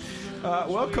Bear?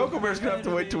 Well, Cocoa Bear's going to have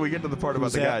to wait till we get to the part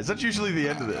about the that? guys. That's usually the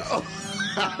end of this.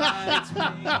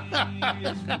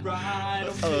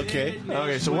 Okay.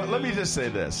 Okay, so let me just say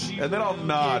this, and then I'll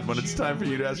nod when it's time for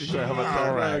you to ask a question. How about that?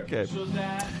 All right. Okay.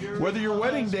 Whether your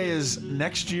wedding day is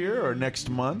next year or next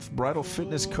month, Bridal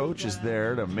Fitness Coach is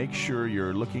there to make sure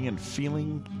you're looking and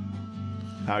feeling.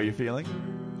 How are you feeling?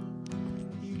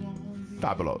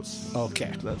 Fabulous.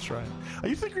 Okay. That's right. Oh,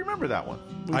 you think you remember that one?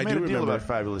 We I made do a deal remember. about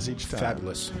fabulous each time.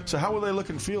 Fabulous. So how will they look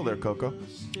and feel there, Coco?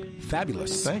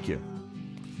 Fabulous. Thank you.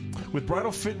 With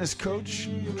Bridal Fitness Coach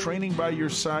training by your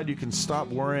side, you can stop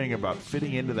worrying about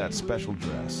fitting into that special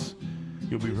dress.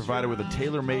 You'll be provided with a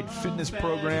tailor-made fitness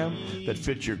program that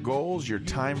fits your goals, your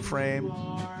time frame,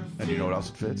 and you know what else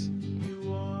it fits?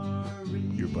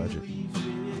 Your budget.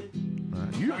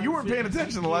 You weren't paying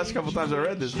attention the last couple times I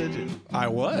read this, did you? I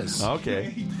was.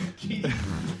 Okay.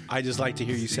 I just like to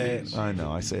hear you say it. I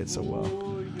know, I say it so well.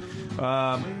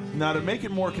 Now, to make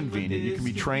it more convenient, you can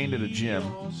be trained at a gym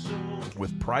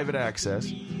with private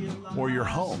access or your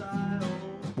home.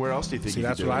 Where else do you think you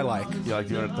that's could do what it? I like. You like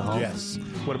doing it at the home? Yes.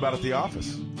 What about at the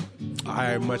office?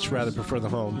 I much rather prefer the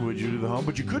home. Would you do the home?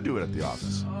 But you could do it at the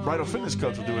office. Bridal Fitness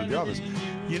Coach will do it at the office.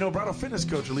 You know, Bridal Fitness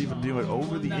Coach will even do it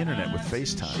over the internet with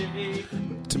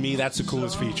FaceTime. To me, that's the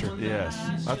coolest feature. Yes.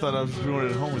 I thought I was doing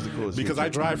it at home was the coolest Because I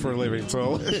feature. drive for a living,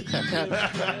 so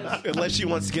unless she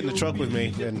wants to get in the truck with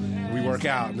me and we work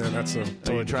out, then that's a Are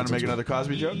totally you trying to make another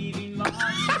Cosby joke?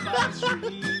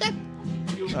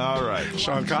 All right.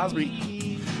 Sean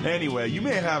Cosby. Anyway, you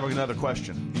may have another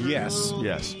question. Yes.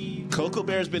 Yes. Cocoa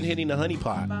Bear's been hitting the honey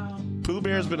pot. Pooh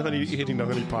Bear's been hitting the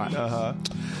honey pot. Uh-huh.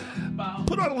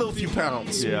 Put on a little few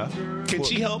pounds. Yeah. Can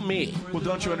she help me? Well,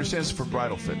 don't you understand this is for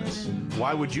bridal fitness?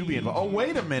 Why would you be involved? Oh,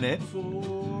 wait a minute.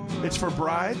 It's for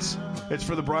brides, it's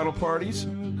for the bridal parties,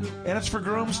 and it's for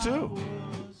grooms, too.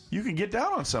 You can get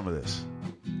down on some of this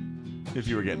if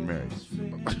you were getting married.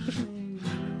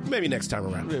 Maybe next time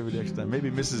around. Maybe next time.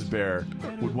 Maybe Mrs. Bear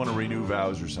would want to renew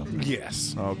vows or something.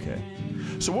 Yes. Okay.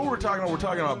 So what we're talking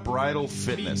about bridal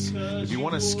fitness. If you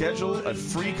want to schedule a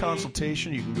free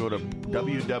consultation, you can go to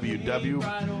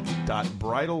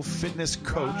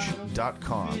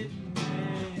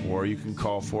www.bridalfitnesscoach.com or you can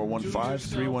call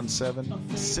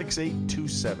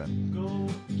 415-317-6827.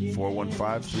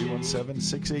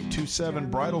 415-317-6827.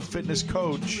 Bridal Fitness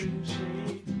Coach.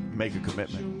 Make a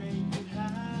commitment.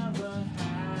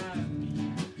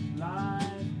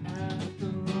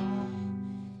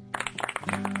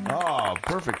 Oh,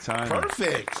 perfect time.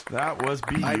 Perfect. That was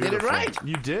beautiful. I did it right.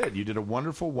 You did. You did a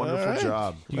wonderful, wonderful All right.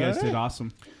 job. You guys did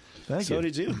awesome. Thank So you.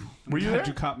 did you. Were you How'd there?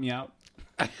 you caught me out?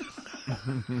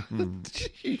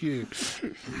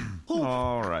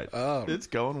 All right. It's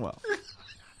going well.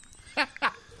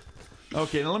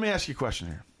 Okay, now let me ask you a question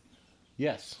here.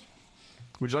 Yes.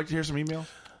 Would you like to hear some emails?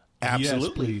 Absolutely.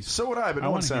 Yes, please. So would I, but no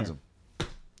one wanna sends hear. them.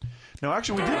 No,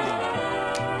 actually,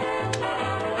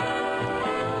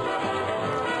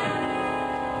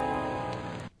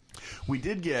 we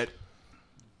did get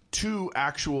 2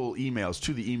 actual emails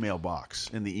to the email box,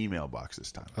 in the email box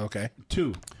this time. Okay.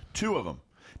 2. 2 of them.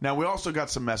 Now, we also got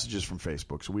some messages from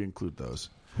Facebook, so we include those.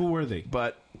 Who were they?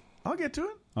 But I'll get to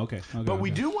it. Okay. But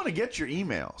we do want to get your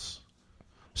emails.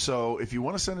 So if you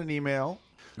want to send an email,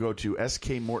 go to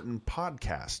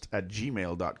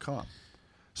skmortonpodcast@gmail.com.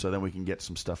 So then we can get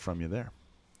some stuff from you there.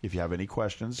 If you have any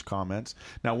questions, comments.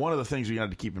 Now, one of the things we have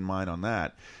to keep in mind on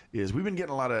that is we've been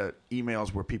getting a lot of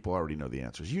emails where people already know the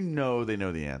answers. You know they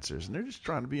know the answers, and they're just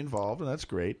trying to be involved, and that's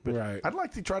great. But Right. I'd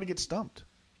like to try to get stumped.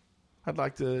 I'd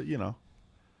like to,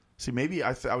 see, maybe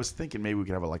I was thinking maybe we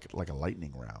could have a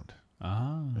lightning round.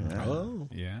 Ah. Yeah. Oh.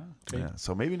 Yeah. Yeah,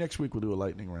 so maybe next week we'll do a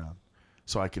lightning round,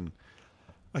 so I can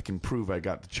prove I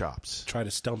got the chops. Try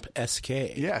to stump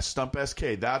SK. Yeah, stump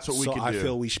SK. That's what we So can I do.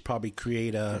 feel we should probably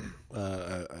create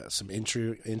some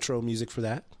intro music for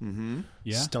that. Mm-hmm.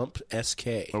 Yeah. Stump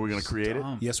SK. Are we going to create it?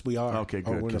 Yes, we are. Okay, Or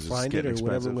good, we're going 'cause to it's find it or getting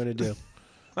whatever we're going to do.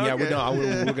 Yeah, Okay. we're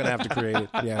going to have to create it.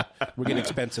 Yeah, we're getting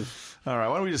expensive. All right.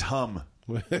 Why don't we just hum?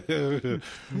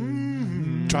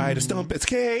 Try to stump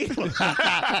SK.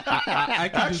 I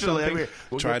can do something.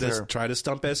 We'll try get there. to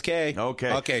stump SK.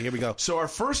 Okay. Okay, here we go. So our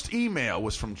first email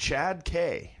was from Chad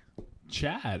K.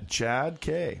 Chad. Chad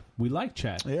K. We like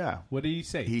Chad. Yeah. What did he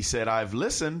say? He said, "I've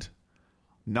listened.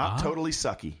 Not totally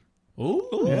sucky."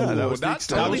 Ooh. Yeah, that was the not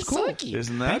extent. totally cool. sucky.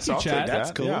 Isn't that? Thank you, I'll take Chad. that.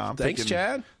 That's cool. Yeah, I'm Thanks, thinking-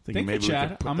 Chad. Thinking Thank maybe you, we Chad.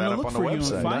 could put I'm that gonna up look on the for you and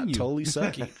website. find Not totally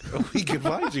sucky. We can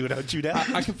find you without you down.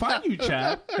 I can find you,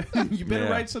 Chad. You better Yeah.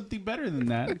 write something better than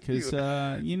that because,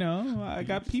 I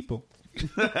got people.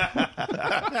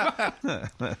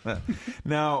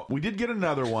 Now, we did get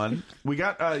another one. We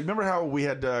got, remember how we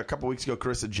had a couple weeks ago,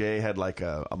 Carissa J had like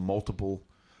a multiple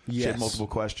She had Yes. multiple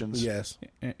questions. Yes.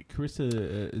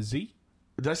 Carissa Z?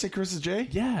 Did I say Carissa J?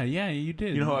 Yeah, you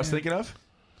did. You know who I was thinking of?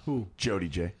 Who? Jody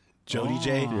J. Jody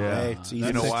J. Yeah. Hey, it's easy.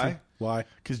 You know why? Why?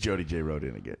 Because Jody J wrote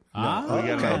in again. Oh, We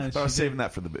gotta know. okay. I was saving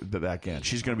that for the back end.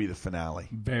 She's going to be the finale.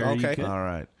 Very Okay. good. All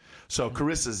right. So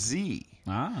Carissa Z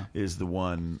is the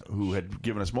one who had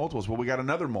given us multiples. Well, we got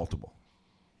another multiple.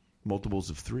 Multiples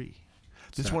of 3.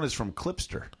 This one is from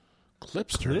Clipster.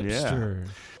 Clipster. Clipster.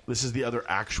 This is the other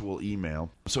actual email.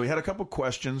 So we had a couple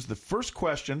questions. The first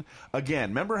question, again,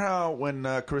 remember how when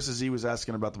Carissa Z was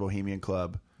asking about the Bohemian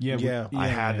Club? Yeah. I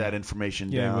had that information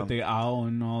down. with the owl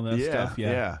and all that stuff.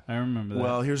 Yeah. I remember that.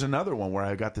 Well, here's another one where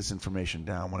I got this information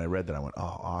down. When I read that, I went, oh,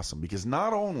 awesome. Because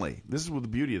not only, this is what the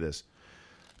beauty of this,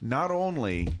 not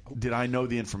only did I know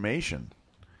the information,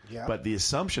 but the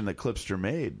assumption that Clipster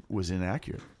made was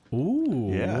inaccurate. Ooh.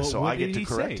 Yeah, What- so what I get did to he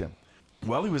correct say? him.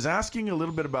 Well, he was asking a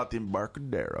little bit about the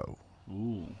Embarcadero.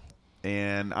 Ooh.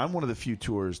 And I'm one of the few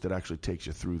tours that actually takes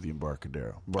you through the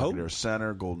Embarcadero. Embarcadero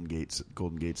Center, Golden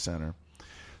Gate Center.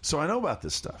 So I know about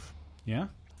this stuff. Yeah.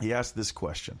 He asked this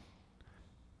question.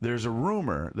 There's a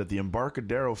rumor that the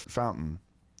Embarcadero fountain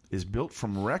is built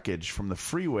from wreckage from the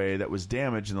freeway that was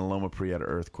damaged in the Loma Prieta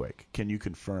earthquake. Can you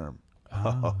confirm?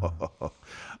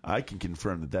 I can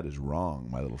confirm that is wrong,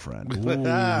 my little friend. And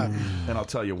I'll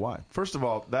tell you why. First of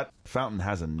all, that fountain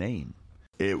has a name.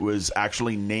 It was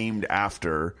actually named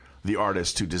after the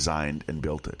artist who designed and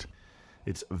built it.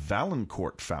 It's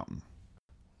Valancourt Fountain.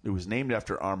 It was named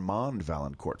after Armand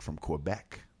Valancourt from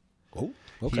Quebec. Oh,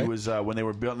 okay. He was when they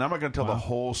were built. Now I'm not going to tell the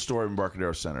whole story of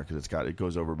Embarcadero Center because it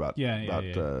goes over about we don't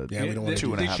want to they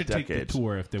 2.5 should decades. take the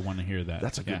tour if they want to hear that.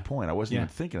 That's a good point. I wasn't Yeah. even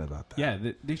thinking about that.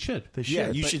 Yeah, they should. They should.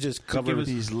 Yeah, you but should just give cover us-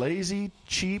 these lazy,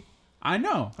 cheap. I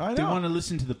know. I They know. want to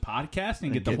listen to the podcast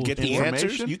and get the whole get the tour. answers.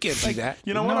 information. You can't do that.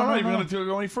 You know what? No, I'm not no, even no. going to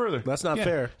go any further. That's not Yeah.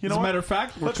 fair. You know As a what? matter of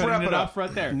fact, we're Let's wrap cutting it it up. off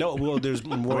right there. No, well, there's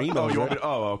more emails. Oh, you want me right? to,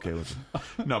 okay. Listen.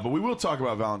 No, but we will talk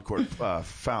about Valancourt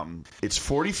Fountain. It's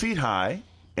 40 feet high,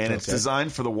 and it's Okay.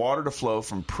 designed for the water to flow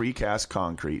from precast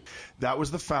concrete. That was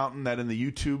the fountain that in the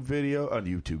YouTube video, the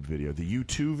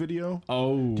U2 video.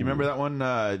 Oh. Do you remember that one?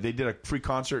 They did a free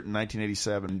concert in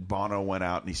 1987. Bono went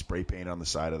out and he spray painted on the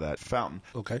side of that fountain.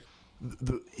 Okay.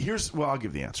 I'll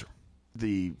give the answer.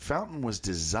 The fountain was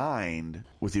designed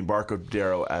with the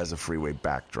Embarcadero as a freeway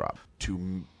backdrop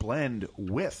to blend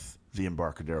with the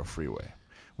Embarcadero freeway,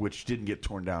 which didn't get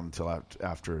torn down until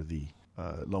after the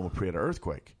Loma Prieta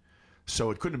earthquake. So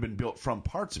it couldn't have been built from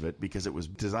parts of it because it was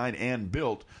designed and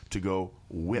built to go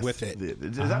with it.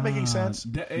 Is that making sense?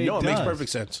 It makes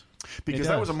perfect sense. Because It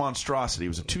that does. was a monstrosity. It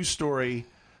was a 2-story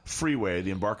freeway,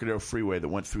 the Embarcadero freeway that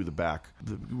went through the back.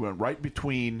 Went right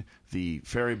between the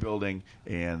ferry building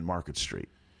and Market Street.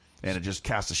 And it just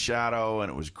cast a shadow,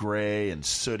 and it was gray and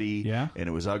sooty, Yeah. and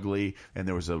it was ugly, and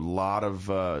there was a lot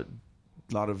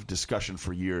of discussion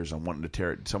for years on wanting to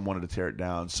tear it. Some wanted to tear it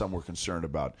down. Some were concerned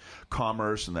about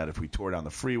commerce and that if we tore down the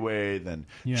freeway, then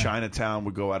Yeah. Chinatown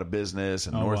would go out of business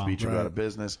and Oh, North wow. Beach would go Right. out of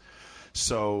business.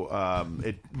 So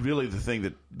it really the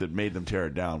thing that made them tear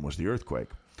it down was the earthquake.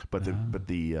 But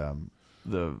the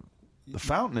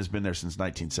fountain has been there since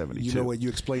 1972. You know what? You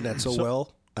explained that so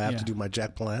well. I have Yeah. to do my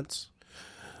Jack Palance.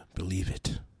 Believe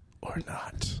it or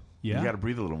not. Yeah. You got to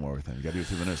breathe a little more with him. You got to do it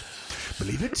through the nose.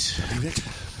 Believe it. Believe it.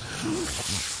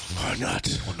 Or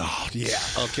not. Or not. Yeah.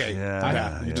 Okay.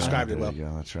 Yeah, You described it there well. you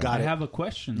go. That's right. Got I it. have a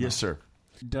question. Yes, though. sir.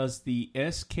 Does the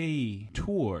SK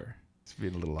tour It's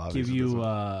being a little obvious. give with this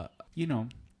you,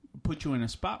 one. put you in a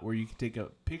spot where you can take a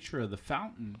picture of the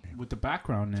fountain with the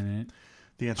background in it?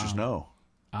 The answer's no.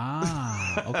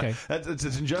 Ah, okay. It's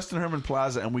in Justin Herman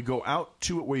Plaza, and we go out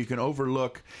to it where you can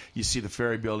overlook. You see the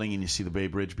ferry building and you see the Bay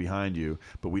Bridge behind you,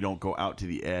 but we don't go out to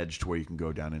the edge to where you can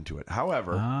go down into it.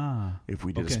 However, if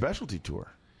we did a okay. specialty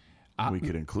tour, we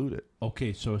could include it.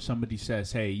 Okay, so if somebody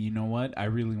says, hey, you know what? I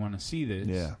really want to see this.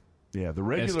 Yeah. The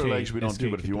regular SK legs we don't do,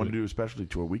 but if could you do want it. to do a specialty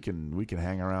tour, we can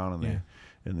hang around Yeah.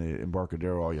 in the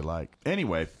Embarcadero all you like.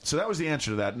 Anyway, so that was the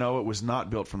answer to that. No, it was not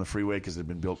built from the freeway because it had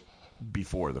been built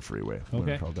before the freeway. When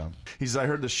Okay. it fell down. He says, I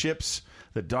heard the ships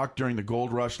that docked during the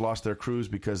gold rush lost their crews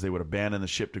because they would abandon the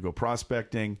ship to go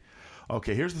prospecting.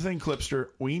 Okay, here's the thing, Clipster.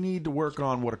 We need to work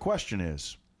on what a question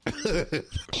is.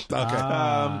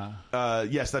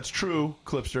 Yes, that's true,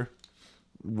 Clipster,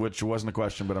 which wasn't a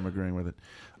question, but I'm agreeing with it.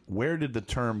 Where did the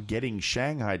term getting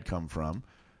shanghaied come from?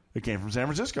 It came from San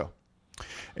Francisco.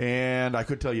 And I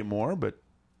could tell you more, but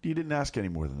he didn't ask any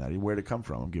more than that. Where did it come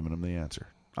from? I'm giving him the answer.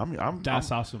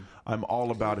 That's awesome. I'm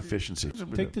all about efficiency.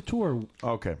 Take the tour.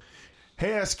 Okay.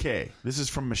 Hey, SK. This is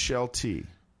from Michelle T.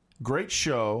 Great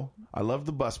show. I love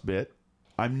the bus bit.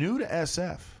 I'm new to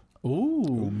SF.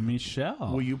 Ooh,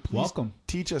 Michelle. Will you please welcome?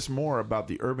 teach us more about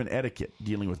the urban etiquette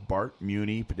dealing with BART,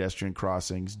 Muni, pedestrian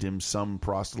crossings, dim sum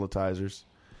proselytizers,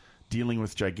 dealing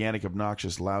with gigantic,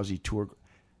 obnoxious, lousy tour...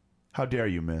 How dare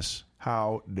you, miss?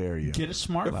 How dare you? Get a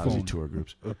smartphone. Lousy tour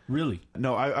groups. Really?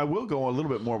 No, I will go a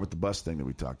little bit more with the bus thing that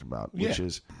we talked about, which Yeah.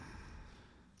 is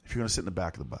if you're going to sit in the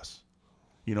back of the bus,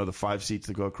 you know, the 5 seats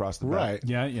that go across the back. Right.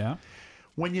 Yeah.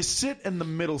 When you sit in the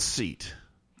middle seat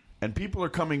and people are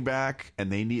coming back and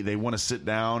they want to sit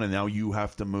down and now you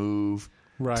have to move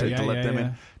Right. to Yeah, let yeah, them yeah.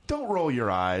 in, don't roll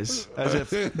your eyes as if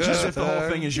just if the whole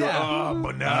thing is your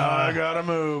but now I gotta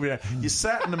move. Yeah, you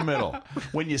sat in the middle.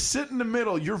 When you sit in the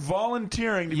middle, you're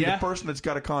volunteering to be Yeah. the person that's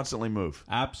got to constantly move.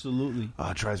 Absolutely. Oh,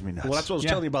 it drives me nuts. Well, that's what I was Yeah.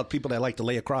 telling you about people that like to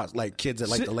lay across, like kids that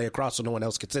like Sit- to lay across so no one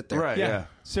else can sit there. right. Yeah.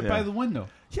 Sit Yeah. by the window.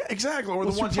 Yeah, exactly. Or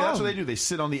What's the your ones, yeah, that's what problem? they do. They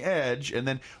sit on the edge, and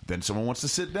then someone wants to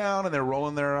sit down, and they're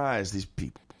rolling their eyes. These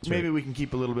people. Maybe we can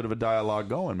keep a little bit of a dialogue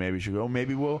going. Maybe we should go.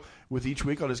 Maybe with each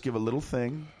week, I'll just give a little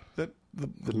thing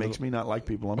that makes me not like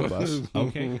people on the bus.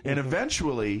 Okay. And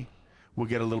eventually, we'll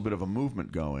get a little bit of a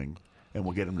movement going, and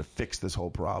we'll get them to fix this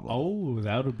whole problem. Oh,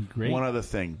 that would be great. One other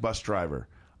thing, bus driver.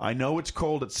 I know it's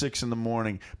cold at 6 in the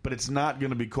morning, but it's not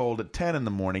going to be cold at 10 in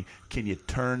the morning. Can you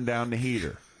turn down the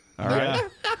heater? All right.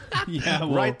 Yeah.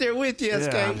 Well, Right there with you,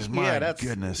 SK. Yeah, just my that's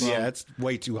goodness. Yeah, it's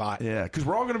way too hot. Yeah, because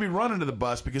we're all going to be running to the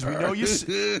bus because we know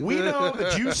we know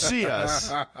that you see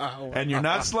us, and you're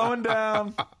not slowing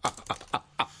down.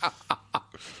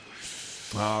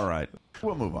 All right,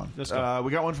 we'll move on. Let's go.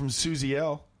 We got one from Susie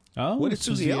L. Oh, What did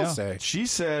Susie L L. say? She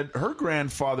said her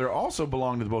grandfather also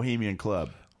belonged to the Bohemian Club.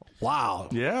 Wow.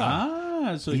 Yeah,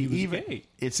 Ah, so he was even gay.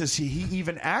 it says he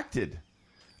even acted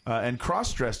and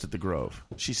cross-dressed at the Grove.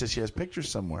 She says she has pictures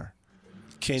somewhere.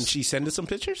 Can she send us some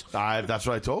pictures? That's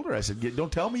what I told her. I said,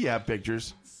 "Don't tell me you have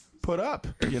pictures. Put up,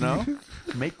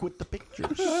 make with the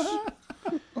pictures."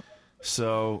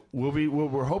 So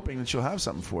we're hoping that she'll have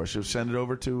something for us. She'll send it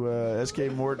over to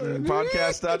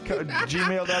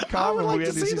skmortonpodcast.gmail.com, and we'll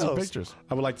get to see some pictures.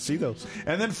 I would like to see those.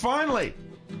 And then finally,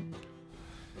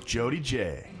 Jody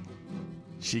J.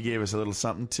 She gave us a little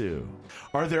something too.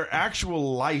 Are there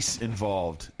actual lice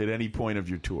involved at any point of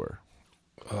your tour?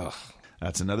 Ugh.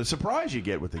 That's another surprise you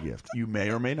get with the gift. You may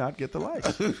or may not get the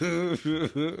lice.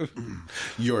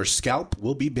 Your scalp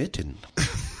will be bitten.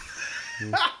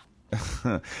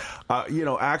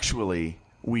 Actually,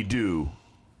 we do.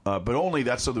 But only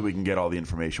that's so that we can get all the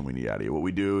information we need out of you. What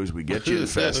we do is we get you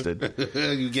infested,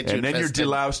 You get and then you're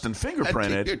deloused and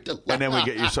fingerprinted, and then we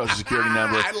get your social security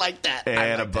number. I like that.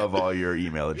 And above all, your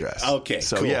email address. Okay,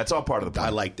 So, cool. yeah, it's all part of the plan. I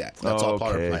like that. That's all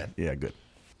part of the Okay. plan. Yeah, good.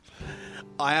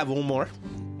 I have one more.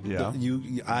 Yeah.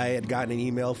 I had gotten an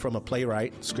email from a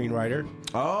playwright, screenwriter,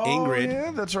 Oh, Ingrid.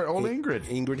 yeah, that's right. Old Ingrid.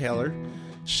 Ingrid Heller.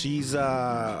 She's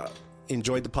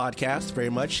enjoyed the podcast very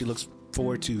much. She looks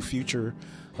forward to future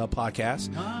podcasts.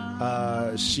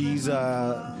 She's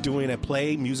doing a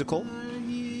play musical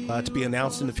to be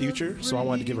announced in the future, so I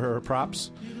wanted to give her props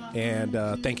and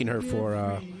thanking her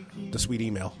for the sweet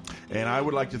email. And I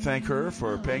would like to thank her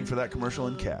for paying for that commercial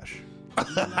in cash. She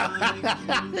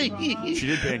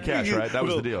did pay in cash, right? That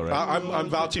was the deal, right? I'm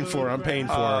vouching for her. I'm paying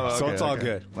for her, so okay, it's all okay.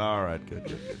 good. All right,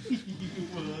 good.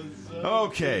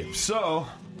 Okay, so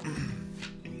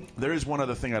there is one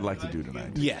other thing I'd like to do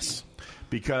tonight. Yes.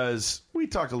 Because we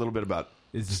talked a little bit about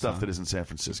Is this stuff on? that is in San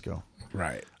Francisco.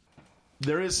 Right.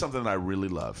 There is something that I really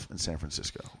love in San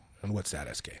Francisco. And what's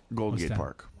that, SK? Golden What's Gate that?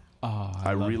 Park. Oh,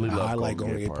 I really that. love I like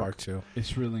Golden Golden Gate Gate Park too.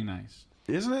 It's really nice.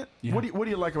 Isn't it? Yeah. What do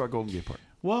you like about Golden Gate Park?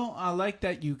 Well, I like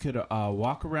that you could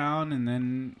walk around and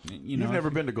then You've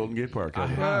never been to Golden Gate Park, I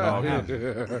have you? have. Oh,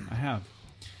 okay. I have.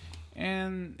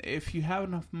 And if you have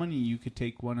enough money, you could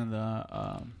take one of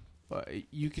the.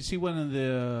 You could see one of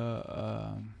the.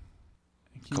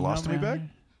 Can you help Colostomy me out bag? here?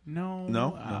 No,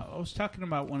 No? I was talking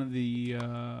about one of the.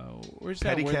 Where's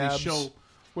Pedicabs? that?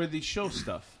 Where they show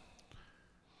stuff.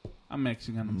 I'm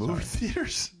Mexican. I'm Movie sorry.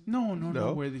 theaters? No.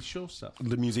 No? Where they show stuff.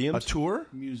 The A museums? tour?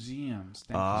 Museums.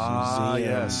 Thank Ah, you.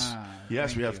 yes. Ah,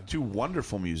 Yes, we thank have you. two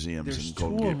wonderful museums There's in two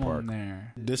Golden of Gate Park. them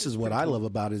there. This is what I love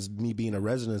about is me being a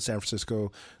resident in San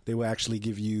Francisco. They will actually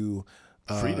give you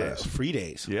Free days. Free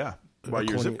days. Yeah, by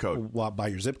your zip code. By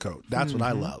your zip code. That's what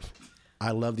I love.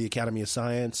 I love the Academy of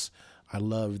Science. I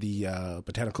love the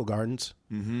botanical gardens,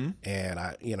 and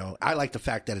I like the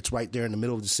fact that it's right there in the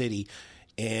middle of the city.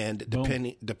 And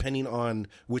depending on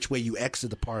which way you exit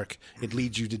the park, it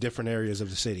leads you to different areas of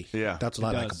the city. Yeah. That's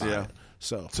what I like does. about Yeah. it.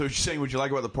 So So you're saying what you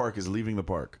like about the park is leaving the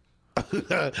park?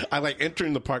 I like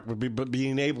entering the park, but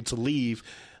being able to leave,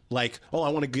 like, oh, I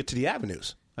want to get to the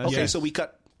avenues. Okay, Yes. so we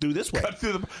cut through this way. Cut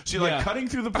through the. So you're like cutting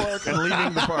through the park and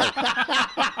leaving the park.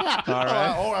 All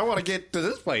right. Oh, I want to get to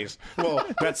this place. Well,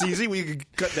 that's easy. We can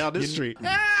cut down this street.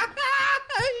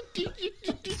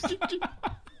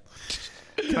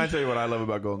 Can I tell you what I love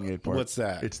about Golden Gate Park? What's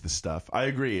that? It's the stuff. I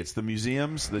agree. It's the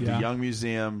museums, the Young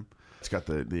Museum. It's got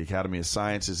the Academy of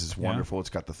Sciences. It's wonderful.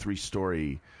 It's got the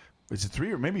 3-story. Is it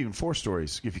 3 or maybe even 4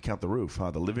 stories if you count the roof?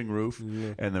 The living roof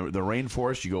and the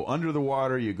rainforest. You go under the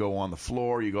water. You go on the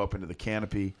floor. You go up into the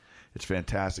canopy. It's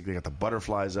fantastic. They got the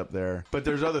butterflies up there. But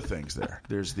there's other things there.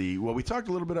 There's we talked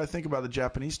a little bit, I think, about the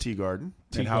Japanese tea garden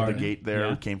and how the gate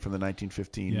there came from the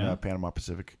 1915 Panama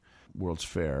Pacific World's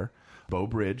Fair. Bow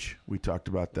Bridge, we talked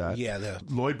about that. Yeah,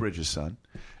 Lloyd Bridges' son.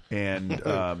 And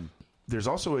there's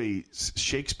also a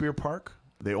Shakespeare Park.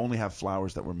 They only have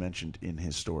flowers that were mentioned in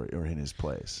his story or in his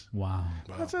plays. Wow.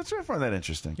 That's I find that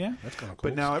interesting. Yeah. That's kind of cool.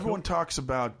 But now everyone talks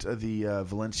about the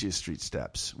Valencia Street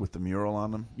steps with the mural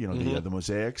on them, the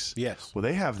mosaics. Yes. Well,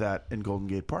 they have that in Golden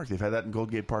Gate Park. They've had that in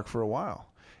Golden Gate Park for a while.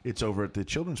 It's over at the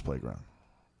children's playground.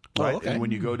 Right? okay. And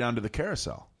when you go down to the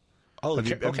carousel. Oh, Have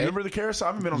you remember the carousel? I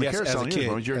haven't been on the carousel in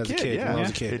years. When you're a kid. When I was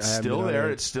a kid. It's I haven't still been on there.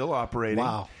 it. It's still operating.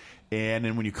 Wow. And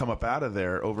then when you come up out of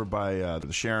there, over by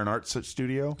the Sharon Arts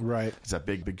Studio, Right. It's that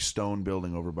big stone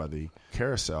building over by the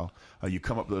carousel. You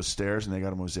come up those stairs, and they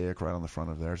got a mosaic right on the front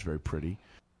of there. It's very pretty.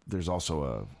 There's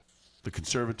also the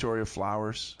Conservatory of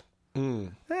Flowers.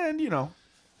 And,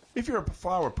 if you're a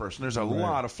flower person, there's a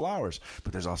lot of flowers.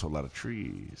 But there's also a lot of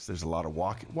trees. There's a lot of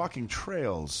walking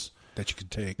trails. That you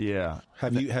could take. Yeah.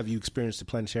 Have you experienced the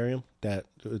planetarium? That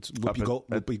it's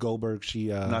Whoopi Goldberg. She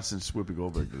Not since Whoopi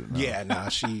Goldberg did it. No. Yeah, nah.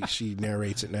 She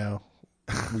narrates it now.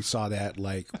 We saw that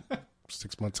like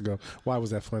 6 months ago. Why was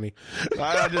that funny?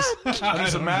 I'm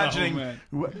just imagining. man.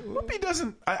 Whoopi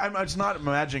doesn't. I'm just not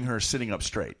imagining her sitting up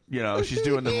straight. She's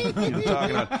doing the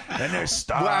talking about. And there's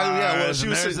stars. She and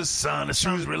was there's the sun. The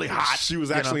sun's really hot. She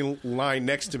was actually lying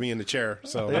next to me in the chair.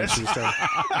 So she was trying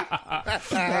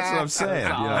That's what I'm saying.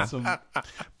 That's awesome.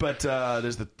 But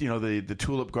there's the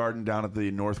tulip garden down at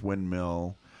the North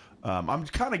Windmill. I'm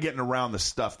kind of getting around the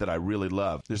stuff that I really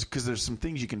love. Because there's some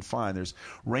things you can find. There's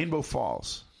Rainbow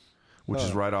Falls, which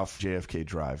is right off JFK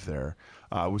Drive there.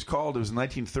 It was in the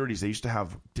 1930s. They used to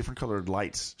have different colored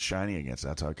lights shining against it.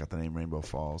 That's how it got the name Rainbow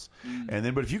Falls.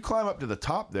 But if you climb up to the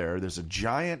top there's a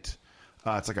giant,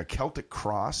 it's like a Celtic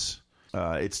cross.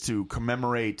 It's to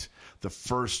commemorate the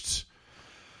first,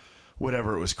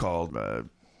 whatever it was called,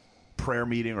 prayer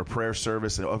meeting or prayer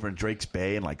service over in Drake's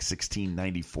Bay in like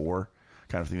 1694.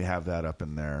 Kind of thing. They have that up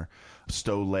in there.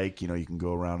 Stowe Lake, you can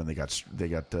go around and they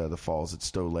got the falls at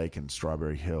Stowe Lake and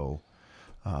Strawberry Hill.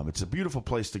 It's a beautiful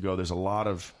place to go. There's a lot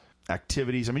of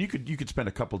activities. I mean, you could spend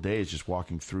a couple days just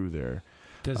walking through there.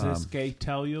 Does SK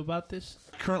tell you about this?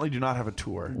 Currently, do not have a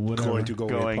tour. going to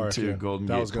Golden Gate Park. Golden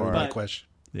That Gate was going to be Park. my question.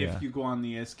 Yeah. If you go on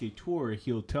the SK tour,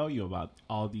 he'll tell you about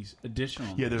all these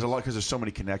additional. Yeah, there's a lot because there's so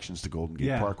many connections to Golden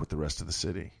Gate Park with the rest of the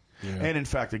city. Yeah. And in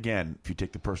fact, again, if you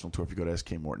take the personal tour, if you go to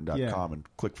skmorton.com and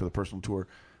click for the personal tour,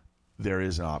 there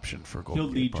is an option for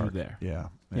Golden Gate Park. He'll lead you there.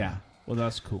 Yeah. Well,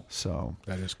 that's cool. So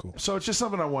that is cool. So it's just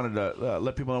something I wanted to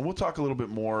let people know. We'll talk a little bit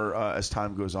more as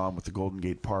time goes on with the Golden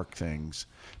Gate Park things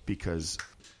because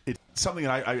it's something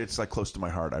that it's like close to my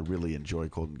heart. I really enjoy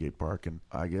Golden Gate Park, and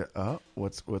I get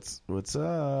what's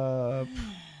up?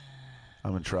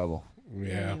 I'm in trouble.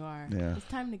 Yeah, you are. Yeah. It's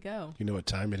time to go. You know what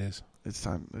time it is? It's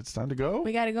time to go.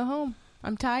 We got to go home.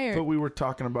 I'm tired. But we were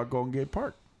talking about Golden Gate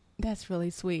Park. That's really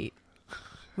sweet.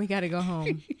 We got to go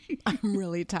home. I'm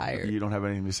really tired. You don't have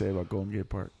anything to say about Golden Gate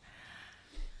Park?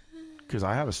 Because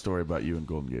I have a story about you in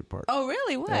Golden Gate Park. Oh,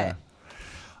 really? What? Yeah.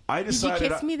 I decided. Did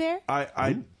you kiss me there?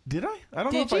 I did. I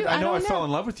don't know if you? I know. I I don't fell know.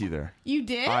 in love with you there. You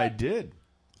did? I did.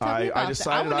 Tell me about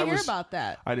decided that. I want to was. hear about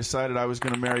that. I decided I was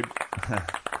going to marry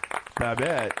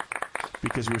Babette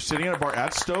because we were sitting at a bar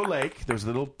at Stowe Lake. There was a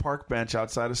little park bench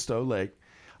outside of Stowe Lake.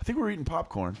 I think we were eating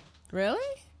popcorn. Really?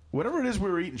 Whatever it is we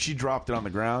were eating, she dropped it on the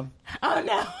ground. Oh,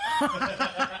 no.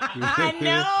 I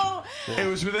know. It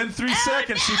was within 3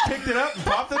 seconds. She picked it up and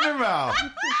popped it in her mouth.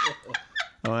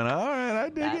 I went, all right, I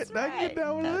dig it. I can get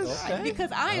down with this. Right.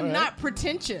 Because I am not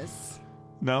pretentious.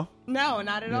 No? No,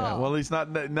 not at all. Well, at least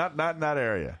not in that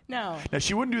area. No. Now,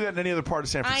 she wouldn't do that in any other part of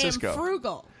San Francisco. I am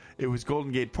frugal. It was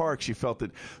Golden Gate Park. She felt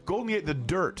that the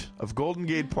dirt of Golden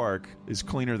Gate Park is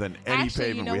cleaner than any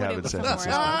pavement we have in San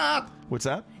Francisco. What's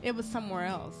that? It was somewhere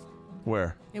else.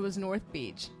 Where? It was North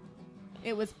Beach.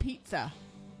 It was pizza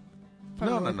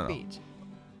from North Beach.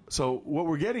 So what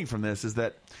we're getting from this is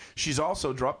that she's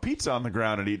also dropped pizza on the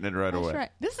ground and eaten it right away. That's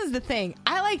right. This is the thing.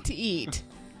 I like to eat.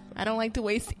 I don't like to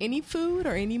waste any food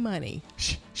or any money.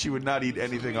 She would not eat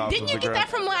anything off of the ground. Didn't you get that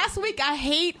from last week? I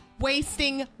hate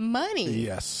wasting money.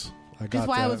 Yes, I got That's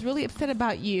why that. I was really upset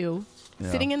about you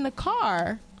sitting in the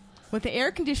car with the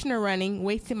air conditioner running,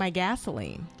 wasting my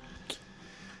gasoline.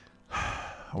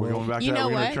 Are we going back to You that? know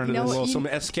We're going to what? return You to know this? Well,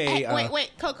 what? some SK. Hey,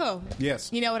 wait, Coco. Yes.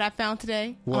 You know what I found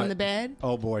today What? on the bed?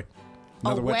 Oh boy, A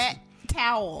another wet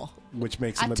towel. which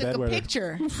makes I him a took a bedwetter.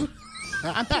 picture.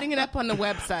 I'm putting it up on the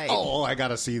website. Oh, I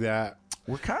gotta see that.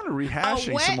 We're kind of A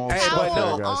rehashing wet some old but stuff there,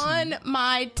 towel guys. on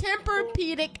my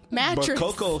Tempur-Pedic mattress. But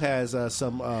Coco has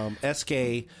some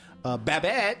SK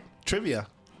Babette trivia.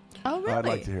 Oh, really? I'd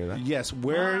like to hear that. Yes,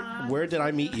 where did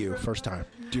I meet you first time?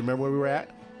 Do you remember where we were at?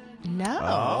 No.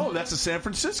 Oh, that's a San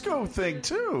Francisco thing,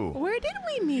 too. Where did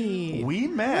we meet? We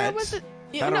met Where was it?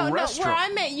 at no, a no, restaurant. where I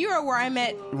met you or where I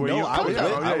met Where No, you, I was yeah,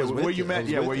 with- oh, I yeah, was with where you you. I met,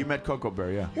 was yeah, with where you. you met Coco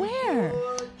Bear, yeah. where?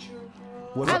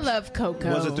 Was I it, love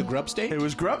Coco. Was it the grub steak? It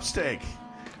was Grub Steak.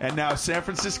 And now San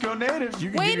Francisco natives, you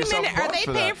can Wait give a yourself minute. Are props they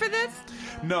for paying that. for this?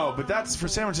 No, but that's for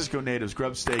San Francisco natives.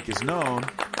 Grub Steak is known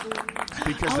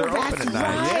because Oh, they're that's open at night.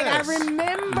 right. Yes. I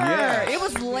remember. Yes. It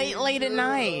was late at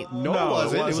night. No, No, it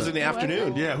wasn't. it It was wasn't. in the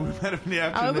afternoon. Yeah, we met him in the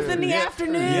afternoon. Oh, it was in the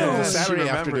afternoon. Yeah, it was a Yes, she Saturday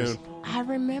remembers. afternoon. I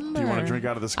remember. Do you want to drink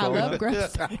out of the skull? I love grub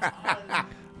steak.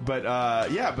 But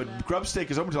but Grub Steak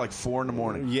is open till like 4 in the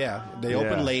morning. Yeah, they Yeah.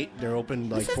 open late. They're open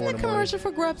like This 4 isn't in a the morning. commercial for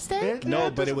grub steak.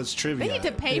 No, but it was trivia. They need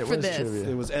to pay It for was this. trivia.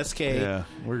 It was SK Yeah,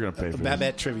 we're gonna pay for this.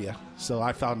 Babette trivia. So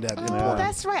I found that Oh, important.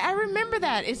 that's right. I remember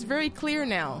that. It's very clear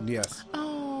now. Yes,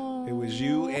 Oh, it was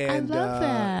you and I love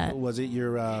that. was it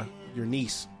your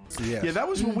niece? Yes. Yeah, that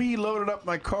was when we loaded up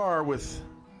my car with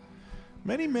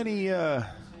many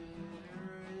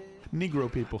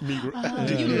Negro people. Oh,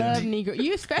 you love Negro.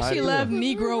 You especially do. love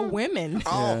Negro women.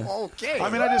 Oh, okay. I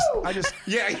mean, I just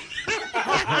yeah.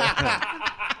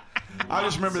 I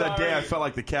just remember that day I felt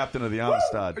like the captain of the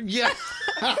Amistad. Yeah.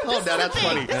 Oh, now that's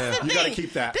funny. This is the You got to thing.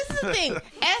 keep that. This is the thing.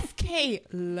 SK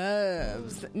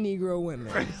loves Negro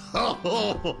women.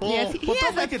 Oh. Yes, he Well, has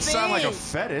don't make a it sound like a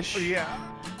thing. fetish. Yeah.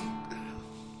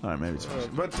 All right, maybe it's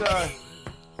but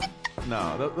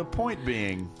no. The point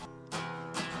being,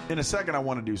 in a second, I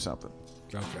want to do something.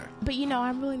 Okay. But you know,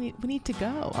 we need to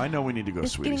go. I know we need to go,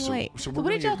 It's sweetie. getting late. So But we're what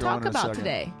did gonna y'all get going talk in a about second.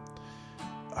 today?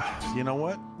 You know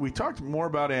what? We talked more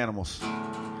about animals.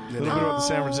 A little bit about the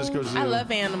San Francisco Zoo. I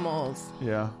love animals.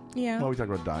 Yeah. Yeah. Well, we talked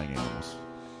about dying animals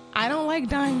I don't like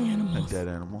dying and animals. dead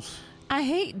animals. I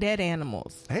hate dead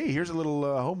animals. Hey, here's a little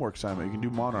homework assignment. You can do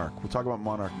Monarch. We'll talk about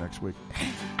Monarch next week.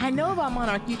 I know about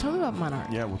Monarch. You told me about Monarch.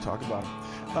 Yeah, we'll talk about it.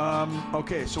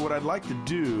 Okay, so what I'd like to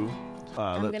do.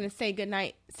 I'm gonna say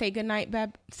goodnight. Say goodnight,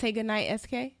 Bab. Say goodnight,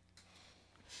 SK.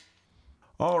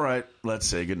 All right, let's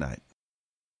say goodnight.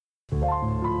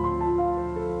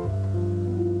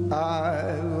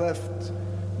 I left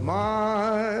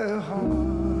my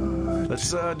heart.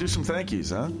 Let's do some thank yous,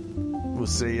 huh? We'll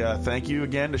say thank you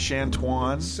again to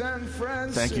Shantuan. San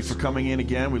Francisco. Thank you for coming in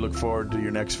again. We look forward to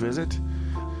your next visit.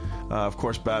 Of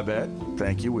course, Babette,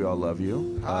 thank you. We all love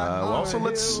you. Also,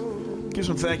 let's give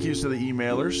some thank yous to the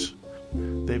emailers.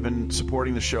 They've been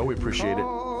supporting the show. We appreciate it.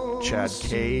 Chad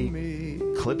K,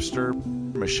 Clipster,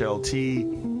 Michelle T,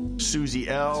 Susie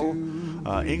L,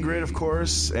 Ingrid, of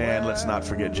course, and let's not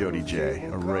forget Jody J,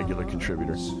 a regular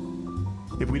contributor.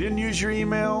 If we didn't use your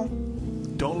email,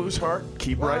 don't lose heart.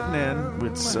 Keep writing in.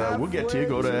 It's we'll get to you.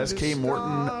 Go to SK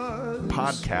Morton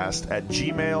Podcast at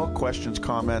Gmail. Questions,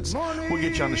 comments. We'll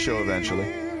get you on the show eventually.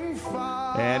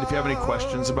 And if you have any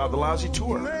questions about the Lousy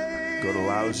Tour, go to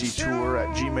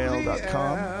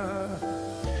lousytour@gmail.com.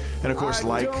 And of course,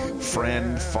 like,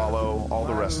 friend, follow, all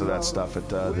the rest of that stuff at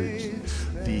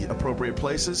the appropriate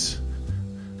places.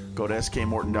 Go to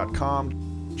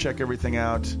skmorton.com. Check everything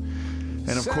out.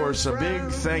 And of course, a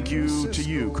big thank you to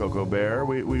you, Coco Bear.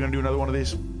 We going to do another one of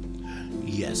these?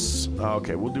 Yes.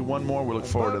 Okay, we'll do one more. We look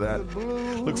forward to that.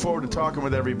 Look forward to talking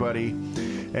with everybody.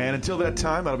 And until that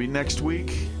time, that'll be next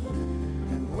week.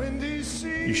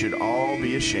 You should all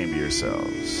be ashamed of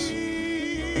yourselves.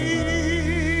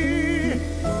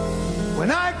 When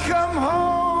I come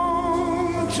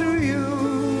home to you,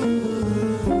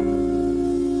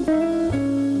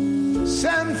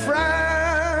 San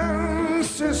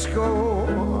Francisco,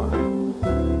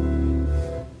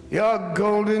 your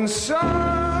golden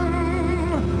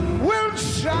sun will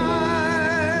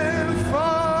shine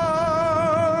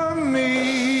for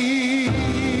me.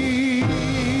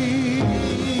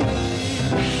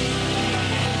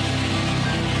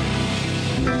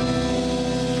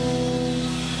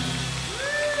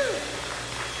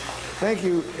 Thank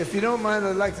you. If you don't mind,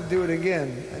 I'd like to do it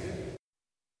again.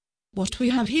 What we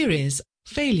have here is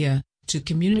failure to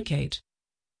communicate.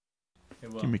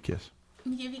 Give me a kiss.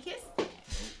 Let me give you a kiss.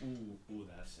 Ooh,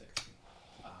 that's sexy.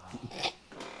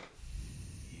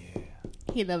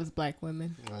 He loves black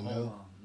women. I know.